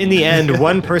takedown? in the end,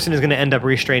 one person is going to end up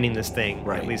restraining this thing,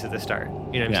 Right. at least at the start.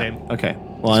 You know what I'm saying? Okay.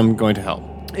 Well, I'm going to help.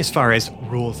 As far as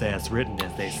rules as written,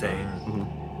 as they say.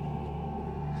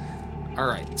 All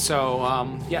right.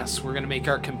 So yes, we're gonna make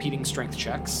our competing strength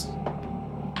checks.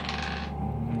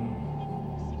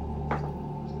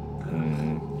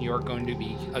 You're going to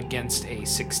be against a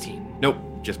 16. Nope,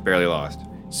 just barely lost.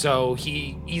 So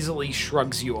he easily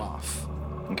shrugs you off.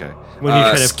 Okay. When you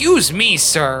try to Excuse me,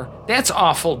 sir. That's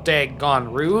awful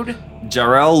daggone rude.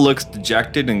 Jarrell looks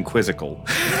dejected and quizzical.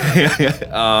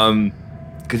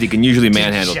 Because he can usually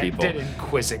manhandle people. Dejected and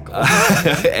quizzical.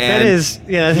 And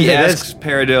he asks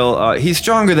Paradil, he's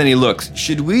stronger than he looks.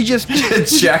 Should we just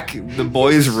check the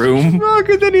boy's room?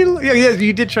 stronger than he. Yeah,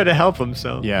 you did try to help him,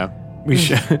 so. Yeah. We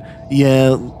should.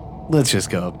 Yeah. Let's just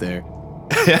go up there.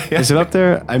 Is it up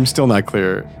there? I'm still not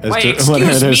clear as Why, to what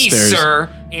excuse are me, those stairs. sir.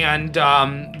 And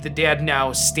the dad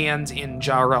now stands in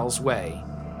Jarrell's way.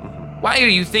 Why do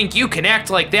you think you can act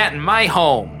like that in my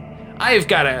home? I've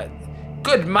got a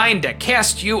good mind to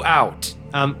cast you out.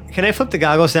 Can I flip the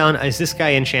goggles down? Is this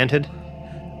guy enchanted?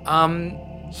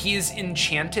 He is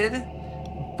enchanted,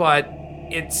 but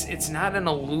it's not an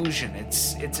illusion.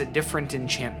 It's a different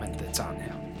enchantment that's on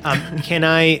him. Can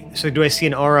I? So do I see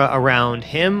an aura around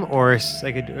him, or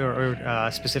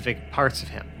specific parts of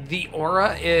him? The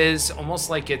aura is almost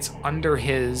like it's under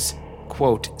his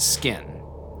quote skin.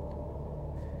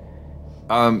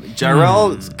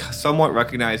 Jarrell somewhat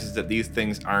recognizes that these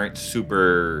things aren't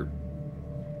super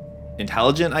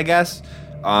intelligent, I guess.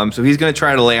 So he's going to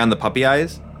try to lay on the puppy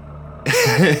eyes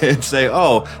and say,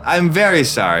 "Oh, I'm very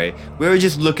sorry. We were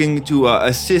just looking to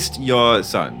assist your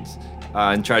sons."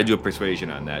 And try to do a persuasion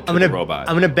on that to the robot.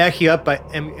 I'm gonna back you up, but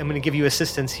I'm gonna give you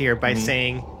assistance here by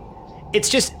saying, it's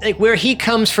just like where he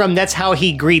comes from. That's how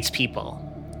he greets people.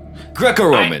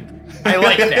 Greco-Roman. I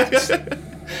like that.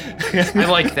 I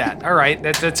like that. All right,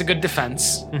 that's a good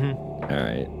defense. All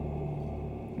right,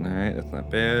 that's not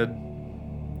bad.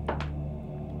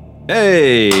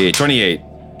 Hey, 28.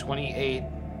 28.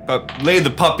 Lay the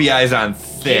puppy eyes on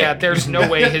thick. Yeah, there's no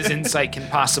way his insight can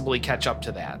possibly catch up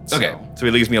to that. So. Okay, so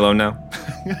he leaves me alone now.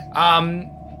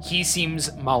 He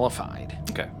seems mollified.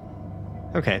 Okay.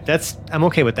 Okay, I'm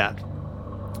okay with that.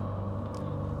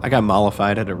 I got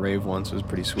mollified at a rave once. It was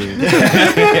pretty sweet.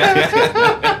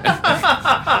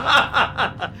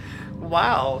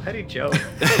 Wow, heady joke.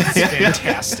 It's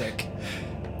fantastic.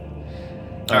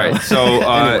 All right, so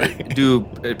do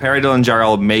Paradil and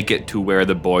Jarl make it to where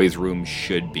the boys' room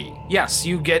should be? Yes,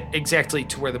 you get exactly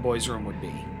to where the boys' room would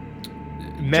be.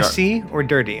 Messy or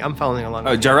dirty? I'm following along.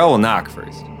 with you. Jarl will knock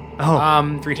first.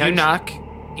 Oh, 3 times? You knock,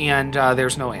 and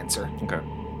there's no answer. Okay.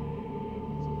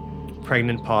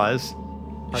 Pregnant pause.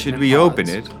 Should Pregnant we pause. open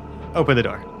it? Open the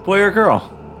door. Boy or girl?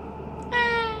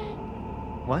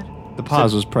 What? The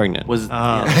pause was pregnant. Was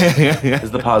Oh.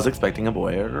 is the pause expecting a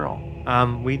boy or a girl?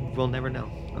 We will never know.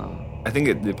 I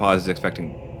think the pause is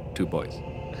expecting 2 boys.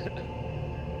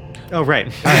 Oh,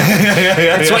 right.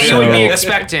 That's what you would be So-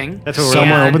 expecting. That's what we're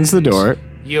Someone And opens the door.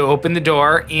 You open the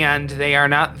door, and they are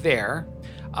not there.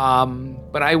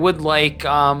 But I would like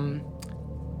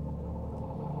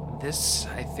this.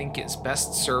 I think is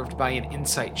best served by an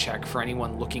insight check for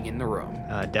anyone looking in the room.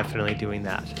 Definitely doing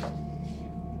that.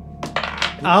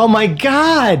 Oh my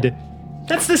god!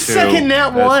 That's the second nat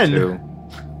That's 1! 2.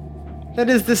 That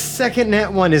is the second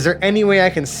nat 1. Is there any way I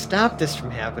can stop this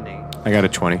from happening? I got a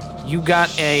 20. You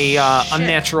got a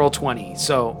unnatural 20.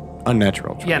 So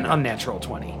Unnatural. 20. yeah, an unnatural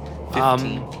 20.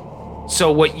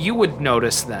 So what you would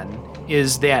notice then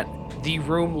is that the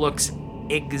room looks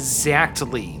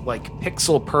exactly like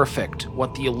pixel perfect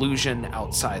what the illusion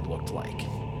outside looked like.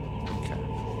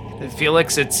 Okay.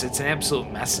 Felix, it's an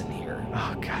absolute mess in here.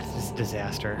 Oh god, this is a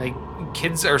disaster. Like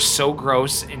kids are so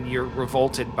gross, and you're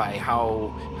revolted by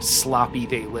how sloppy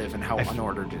they live and how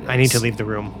unordered it is. I need to leave the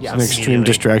room. Yes. An extreme immediately.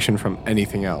 distraction from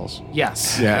anything else.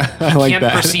 Yes. Yeah, I You like can't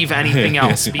that. perceive anything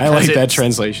else. Because I like that it's-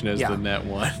 translation as yeah. the net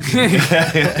 1.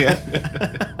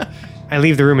 I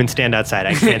leave the room and stand outside.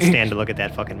 I can't stand to look at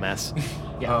that fucking mess.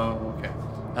 Oh, okay.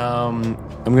 I'm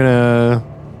gonna.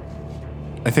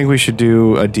 I think we should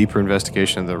do a deeper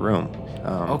investigation of the room.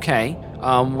 Okay.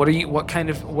 What are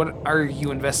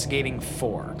you investigating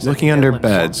for? 'Cause I Looking think under that will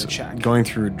inform beds, the check. going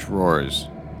through drawers,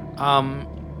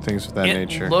 things of that It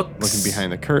nature. looks- Looking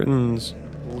behind the curtains.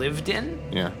 Lived in?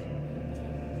 Yeah.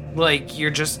 Like you're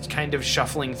just kind of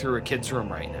shuffling through a kid's room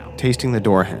right now. Tasting the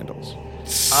door handles.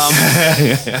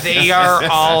 They are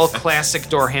all classic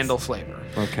door handle flavor.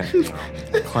 Okay.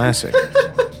 Classic.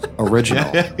 Original.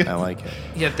 I like it.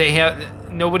 Yet they have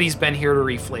nobody's been here to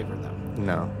reflavor them.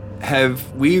 No.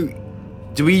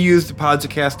 Do we use the pods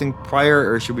of casting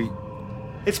prior, or should we?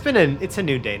 It's a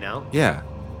new day now. Yeah.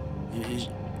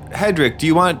 Hedrick, do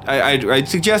you want? I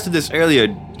suggested this earlier.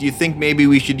 Do you think maybe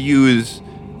we should use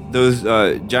those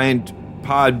giant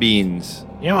pod beans?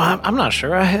 You know, I'm not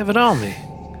sure I have it on me.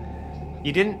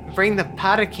 You didn't bring the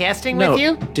pot of casting No, with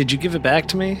you? did you give it back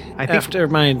to me I think- after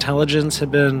my intelligence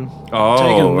had been Oh,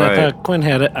 taken? I right. thought Quinn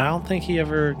had it. I don't think he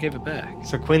ever gave it back.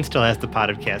 So Quinn still has the pot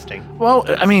of casting. Well,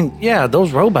 I mean, yeah,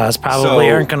 those robots probably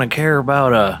So- aren't going to care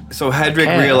about So Hedrick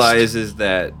Cast. realizes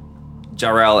that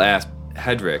Jarrell asked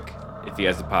Hedrick if he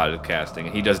has the pot of casting,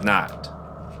 and he does not.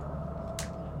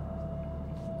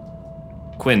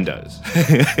 Quinn does.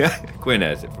 Quinn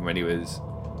has it from when he was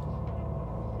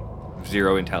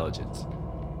 0 intelligence.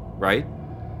 Right?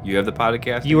 You have the pot of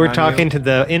casting? You were on talking to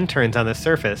the interns on the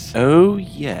surface. Oh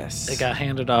yes. It got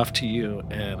handed off to you,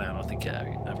 and I don't think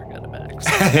I ever got it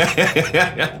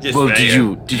back. Just Well,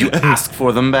 saying. did you ask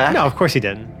for them back? No, of course he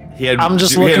didn't. He had, I'm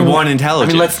just he had looking- one I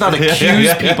intelligence. mean, let's not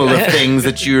accuse people of things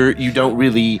that you don't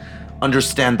really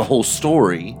understand the whole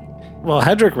story. Well,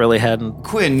 Hedrick really hadn't.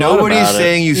 Quinn, thought nobody's about it.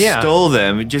 saying you Yeah. stole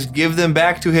them. Just give them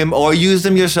back to him or use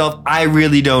them yourself. I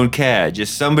really don't care.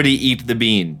 Just somebody eat the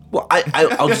bean. Well,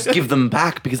 I'll just give them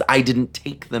back because I didn't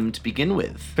take them to begin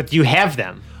with. But you have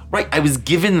them. Right, I was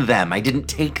given them. I didn't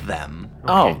take them.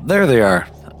 Oh, there they are.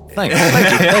 Thank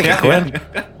you, Quinn.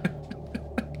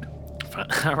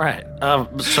 All right.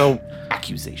 So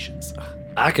Accusations.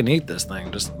 I can eat this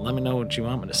thing. Just let me know what you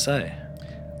want me to say.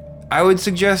 I would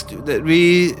suggest that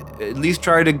we at least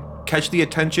try to catch the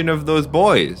attention of those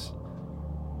boys.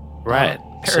 Right.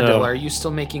 Paradil, are you still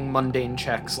making mundane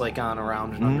checks like on,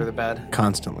 around, and under the bed?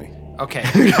 Constantly. Okay,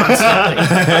 constantly.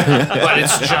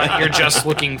 But you're just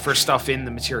looking for stuff in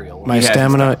the material. My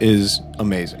stamina is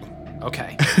amazing.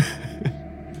 Okay.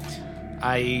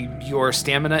 Your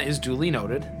stamina is duly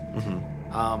noted.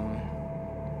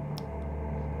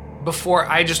 Before,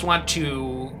 I just want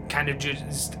to kind of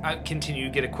just continue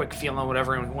to get a quick feel on what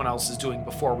everyone else is doing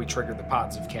before we trigger the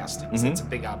pods of casting. It's a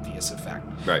big obvious effect.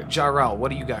 Right. Jarrell,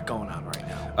 what do you got going on right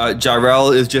now?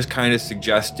 Jarrell is just kind of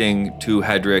suggesting to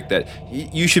Hedrick that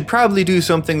you should probably do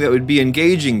something that would be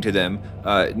engaging to them,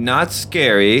 not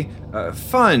scary,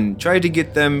 fun. Try to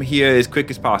get them here as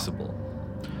quick as possible.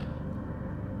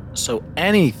 So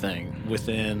anything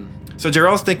within. So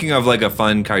Jarrell's thinking of like a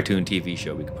fun cartoon TV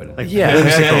show we could put in. Like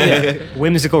Yeah.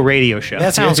 whimsical radio show.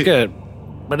 That sounds good.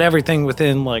 But everything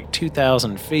within like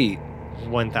 2,000 feet,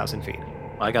 1,000 feet.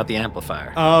 I got the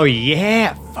amplifier. Oh,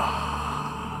 yeah.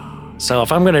 So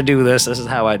if I'm going to do this, this is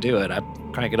how I do it. I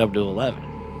crank it up to 11.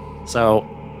 So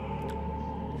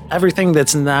everything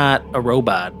that's not a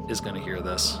robot is going to hear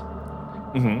this.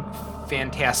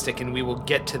 Fantastic, and we will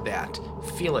get to that.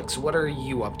 Felix, what are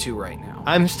you up to right now?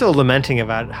 I'm still lamenting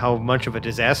about how much of a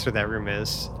disaster that room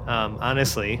is,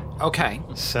 honestly. Okay.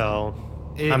 So,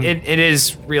 It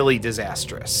is really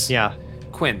disastrous. yeah.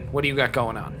 Quinn, what do you got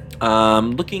going on?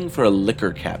 Looking for a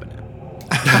liquor cabinet.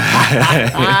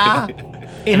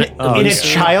 In a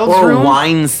child's Or a room?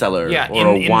 wine cellar. Yeah, or in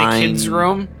a wine the kids'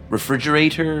 room.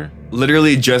 refrigerator.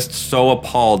 Literally just so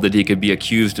appalled that he could be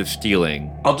accused of stealing.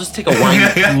 I'll just take a wine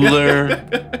cooler.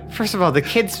 First of all, the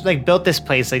kids built this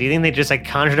place. Like, do you think they just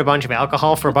conjured a bunch of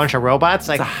alcohol for a bunch of robots?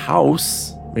 Like, It's a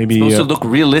house. Maybe It's supposed to look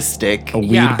realistic. a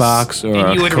weed Yes. box or and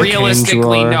a you would cocaine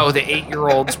realistically drawer. know the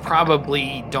 8-year-olds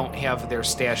probably don't have their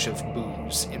stash of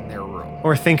booze in their room.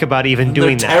 or think about even They're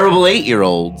doing that. terrible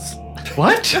 8-year-olds.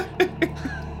 What?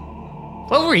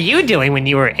 What were you doing when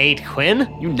you were 8, Quinn?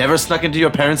 You never snuck into your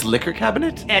parents' liquor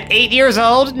cabinet? At 8 years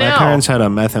old? No. My parents had a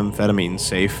methamphetamine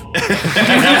safe.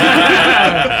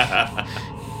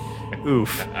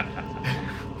 Oof.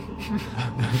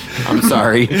 I'm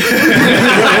sorry.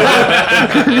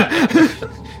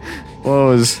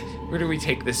 Well, it was Where do we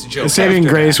take this joke? the saving after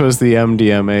grace was the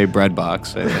MDMA bread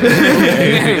box. I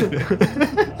think.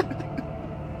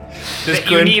 that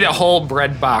you need a whole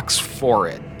bread box for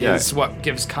it. Yeah. Is what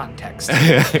gives context.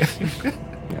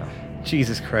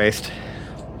 Jesus Christ.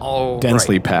 Oh,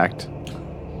 Densely packed.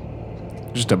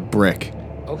 Just a brick.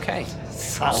 Okay.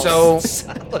 So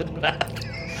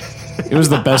It was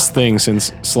the best thing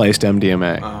since sliced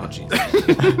MDMA. Oh,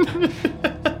 jeez.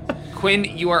 Quinn,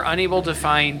 you are unable to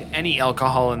find any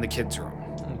alcohol in the kids' room.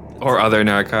 Or other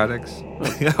narcotics.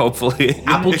 Hopefully.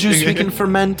 Apple juice we can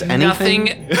ferment. Anything. Nothing,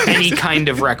 any kind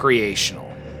of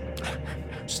recreational.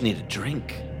 Just need a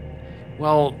drink.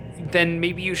 Well, then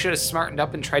maybe you should have smartened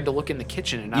up and tried to look in the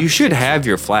kitchen. And not You the should kitchen. have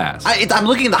your flask. I'm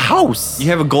looking in the house. You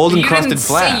have a golden You crusted didn't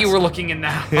flask. say you were looking in the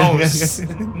house.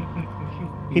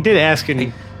 He did ask,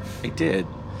 and I did.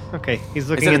 okay, he's I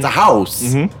looking said in it's a house.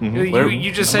 You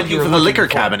just I'm said you looking were for the liquor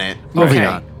for- cabinet. Moving Okay.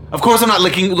 on. Of course, I'm not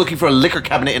looking for a liquor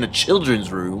cabinet in a children's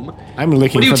room. I'm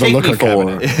looking What do you for the take me liquor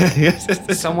for?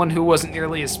 cabinet. Someone who wasn't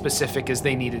nearly as specific as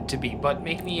they needed to be. But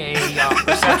make me a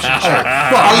perception check.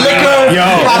 A liquor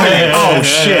cabinet. Oh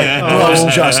shit!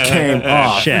 Gloves just came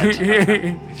off.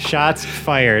 shit. Shots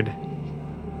fired.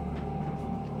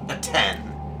 A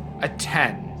 10. A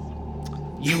 10.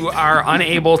 You are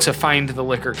unable to find the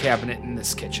liquor cabinet in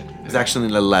this kitchen. It's actually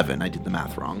an 11. I did the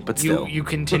math wrong, but still. You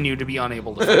continue to be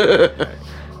unable to find it.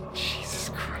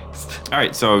 All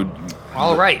right, so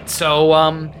All right, so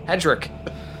Hedrick,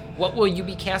 what will you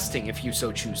be casting if you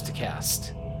so choose to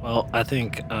cast? Well, I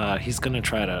think he's going to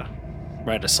try to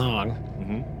write a song.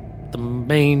 The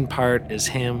main part is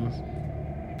him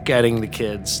getting the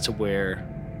kids to where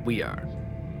we are.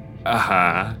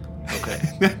 Okay.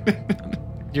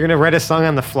 You're gonna write a song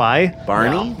on the fly?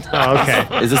 Barney? Oh, okay.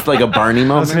 Is this like a Barney I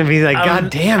was moment? gonna be like, God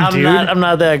damn, I'm dude. I'm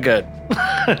not that good.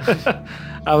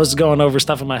 I was going over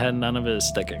stuff in my head, none of it is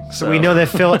sticking. So we know that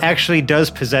Phil actually does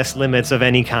possess limits of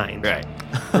any kind. right.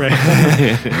 Right.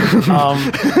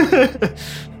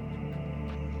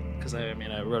 Because I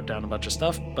wrote down a bunch of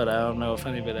stuff, but I don't know if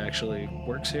any of it actually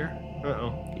works here.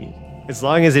 Uh-oh. As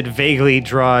long as it vaguely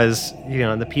draws,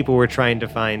 the people we're trying to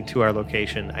find to our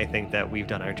location, I think that we've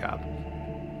done our job.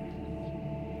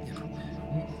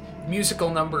 Musical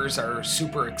numbers are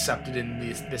super accepted in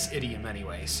this idiom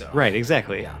anyway, so. Right,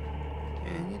 exactly.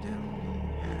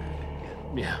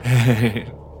 Yeah.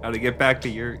 How to get back to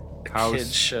your house?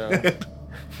 Kids show.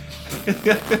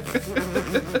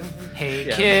 Hey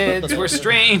kids, we're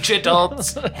strange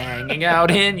adults hanging out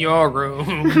in your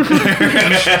room. You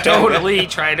should totally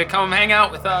try to come hang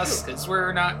out with us because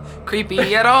we're not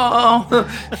creepy at all.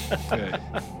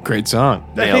 Great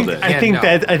song. Nailed it. I think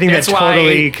that That's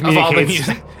totally why communicates.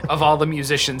 of all the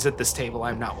musicians at this table,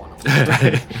 I'm not one of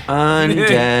them.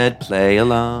 Undead, play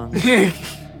along.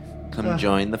 Come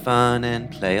join the fun and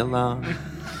play along.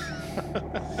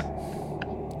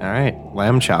 All right,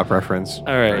 lamb chop reference. All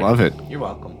right. Love it. You're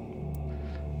welcome.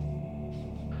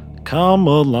 Come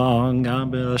along,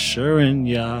 I'm assuring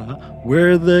ya,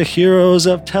 we're the heroes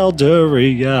of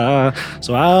Telduria.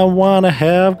 So I want to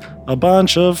have a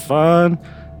bunch of fun.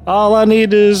 All I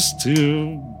need is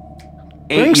to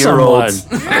bring someone. 8-year-olds.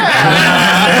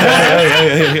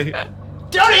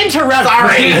 Don't interrupt.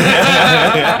 Sorry.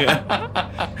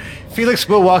 Felix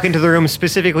will walk into the room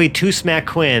specifically to smack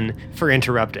Quinn for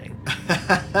interrupting.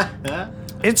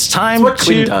 It's time What to.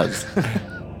 Quinn does.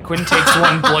 Quinn takes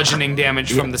 1 bludgeoning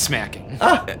damage from the smacking.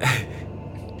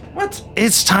 What?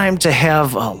 It's time to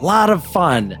have a lot of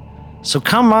fun. So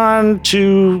come on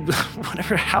to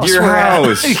whatever house Your we're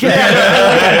house. at.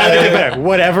 Yeah.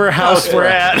 Whatever house we're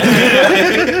at.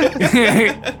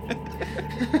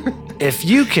 If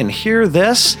you can hear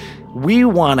this, we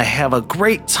want to have a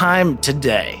great time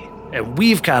today. And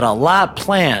we've got a lot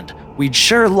planned. We'd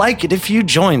sure like it if you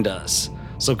joined us.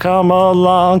 So come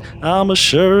along, I'm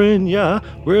assuring ya,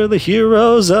 we're the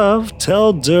heroes of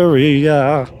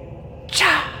Telduria.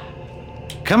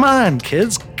 Come on,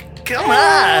 kids. Come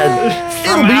on.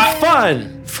 It'll be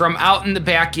fun. From out in the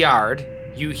backyard,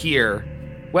 you hear,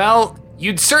 well,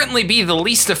 you'd certainly be the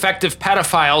least effective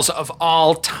pedophiles of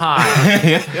all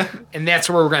time. And that's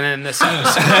where we're going to end this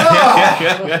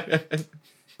episode.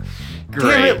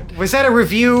 Damn it. Was that a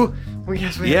review?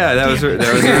 Yeah, that was a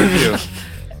review.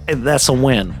 That's a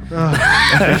win. All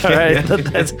right,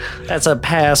 that's a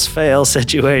pass-fail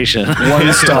situation.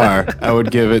 1 star. I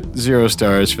would give it 0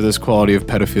 stars for this quality of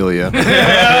pedophilia.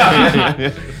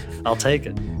 I'll take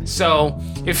it. So,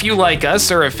 if you like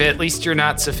us, or if at least you're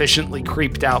not sufficiently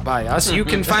creeped out by us, you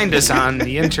can find us on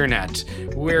the internet.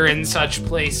 We're in such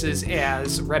places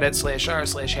as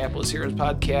Reddit/r/Hapless Heroes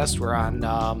Podcast. We're on,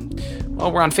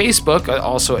 we're on Facebook,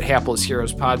 also at Hapless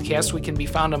Heroes Podcast. We can be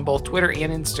found on both Twitter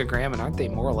and Instagram, and aren't they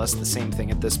more or less the same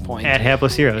thing at this point? At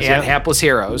Hapless Heroes. At Hapless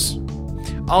Heroes.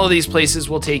 All of these places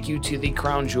will take you to the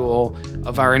crown jewel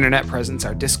of our internet presence,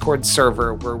 our Discord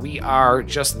server, where we are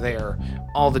just there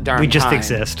all the darn time. We just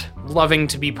exist. Loving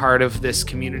to be part of this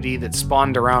community that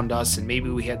spawned around us, and maybe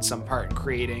we had some part in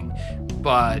creating,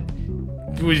 but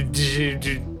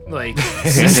it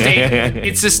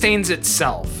sustains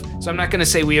itself. So I'm not going to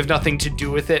say we have nothing to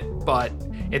do with it, but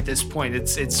at this point,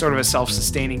 it's sort of a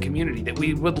self-sustaining community that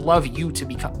we would love you to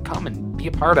come and be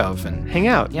a part of and hang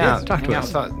out. Yeah, talk to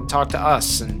us. Talk to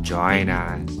us and Join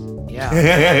us. yeah.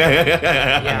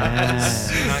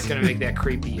 Yeah, we're not gonna make that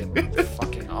creepy at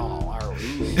fucking all, are we?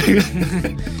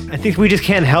 I think we just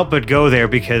can't help but go there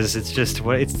because it's just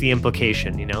it's the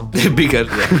implication, you know. Because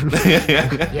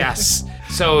Yes.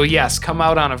 So yes, come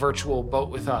out on a virtual boat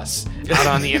with us out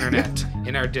on the internet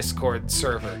in our Discord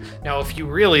server. Now, if you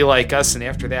really like us, and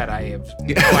after that I have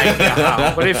no idea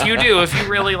how, but if you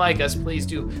really like us, please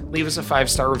do leave us a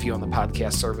 5-star review on the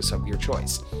podcast service of your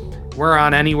choice. We're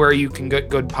on anywhere you can get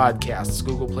good podcasts: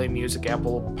 Google Play Music,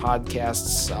 Apple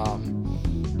Podcasts.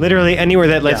 Literally anywhere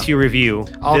that lets you review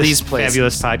all this these places.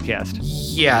 fabulous podcast.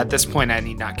 Yeah, at this point I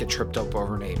need not get tripped up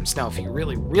over names. Now, if you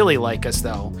really, really like us,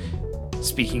 though,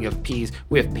 speaking of P's,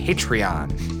 we have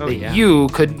Patreon that you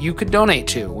could donate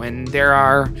to, and there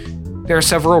are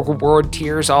several reward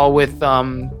tiers, all with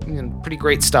pretty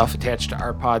great stuff attached to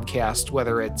our podcast.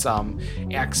 Whether it's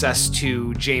access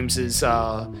to James's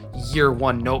year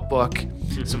 1 notebook,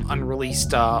 some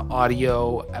unreleased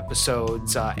audio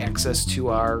episodes, access to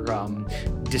our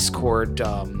Discord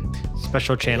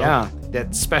special channel. Yeah,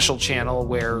 that special channel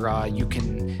where you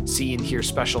can see and hear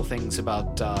special things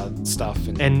about stuff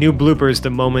and new bloopers the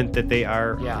moment that they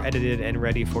are edited and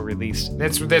ready for release.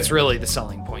 That's really the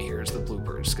selling point here, is the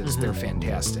bloopers, because they're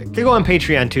fantastic. They go on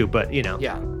Patreon too, but you know.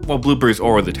 Yeah. Well, bloopers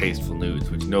or the tasteful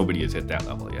nudes, which nobody has hit that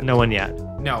level yet. No one yet.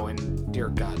 No, and dear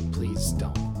God, please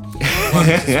don't.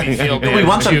 We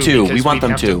want them to. We want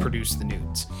them to produce the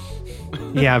nudes.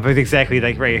 Yeah, but exactly,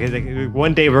 like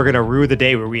one day we're gonna rue the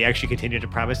day where we actually continue to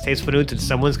promise tasteful nudes, and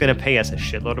someone's gonna pay us a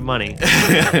shitload of money.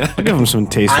 I'll give them some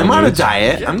tasteful I'm on a nudes.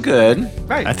 diet. I'm good.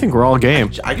 Right. I think we're all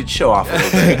game. I could show off a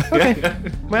little bit. Okay.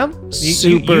 Well, you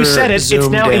Super said it. It's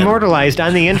zoomed now in. immortalized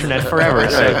on the internet forever.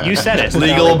 So you said it.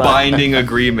 Legal binding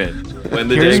agreement. When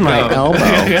the Here's day my comes.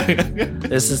 elbow.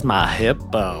 This is my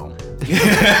hippo.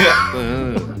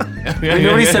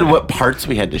 Nobody said what parts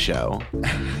we had to show.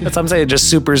 That's what I'm saying. Just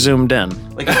super zoomed in.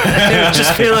 Like,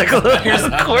 Just feel like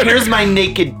here's my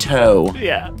naked toe.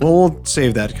 yeah. Well, we'll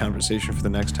save that conversation for the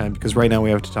next time, because right now we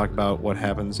have to talk about what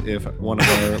happens if one of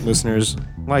our listeners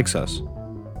likes us.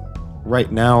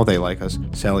 Right now they like us.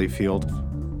 Sally Field.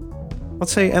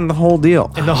 Let's say end the whole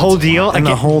deal. And the whole deal? And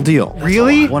the whole deal.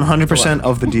 Really? 100%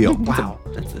 of the deal. Wow.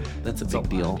 That's a big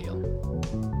deal.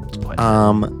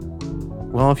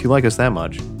 Well, if you like us that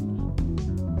much,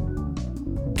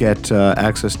 get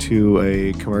access to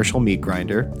a commercial meat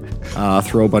grinder,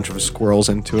 throw a bunch of squirrels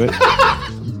into it,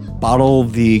 bottle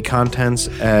the contents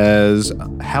as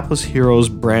Hapless Heroes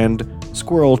brand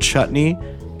squirrel chutney,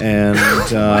 and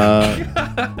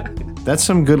that's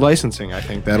some good licensing, I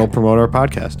think. That'll promote our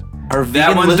podcast.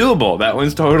 That one's doable. That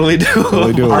one's totally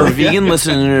doable. Our vegan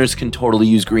listeners can totally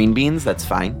use green beans. That's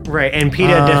fine. Right, and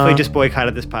PETA definitely just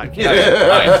boycotted this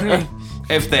podcast.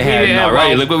 If they hadn't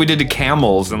already. Look what we did to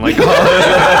camels and like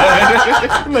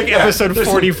episode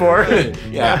 44.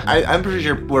 Yeah, I'm pretty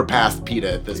sure we're past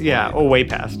PETA at this point. Yeah, way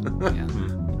past.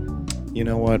 You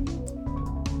know what?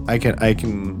 I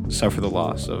can suffer the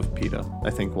loss of PETA.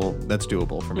 I think that's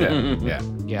doable for me.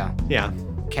 Yeah. Yeah.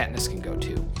 Katniss can go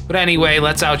too. But anyway,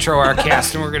 let's outro our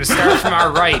cast, and we're going to start from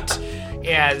our right.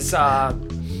 As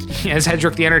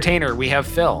Hedrick the Entertainer, we have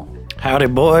Phil. Howdy,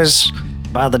 boys.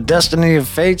 By the destiny of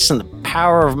fates and the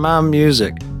power of my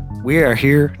music, we are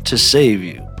here to save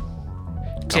you.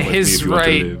 To his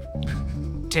right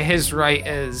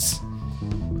is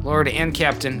Lord and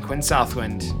Captain Quinn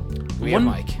Southwind. We have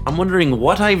Mike. I'm wondering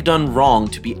what I've done wrong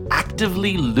to be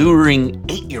actively luring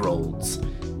 8-year-olds.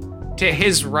 To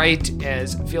his right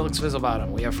is Felix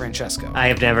Fizzlebottom. We have Francesco. I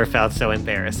have never felt so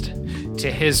embarrassed.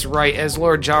 To his right as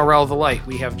Lord Jarrell the Light,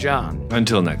 we have John.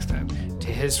 Until next time. To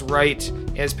his right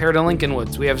as Paradin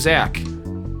Lincolnwoods, we have Zach.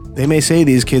 They may say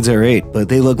these kids are 8, but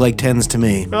they look like 10s to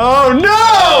me. Oh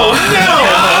no!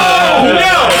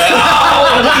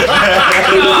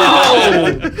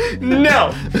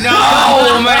 No!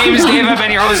 My name is Dave. I've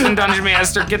been your host and Dungeon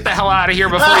Master. Get the hell out of here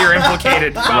before you're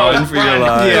implicated. Run for your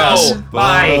life. Yes.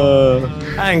 Bye.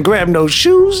 I ain't grabbed no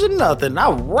shoes or nothing. I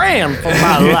ran for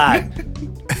my life.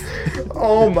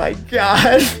 Oh my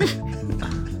god.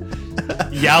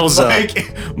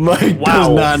 Yowza. Mike does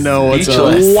not know what's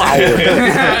up.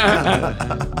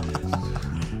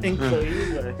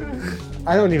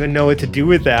 I don't even know what to do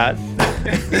with that.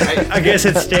 I guess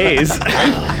it stays.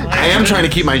 I am trying to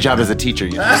keep my job as a teacher,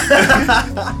 you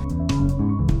know.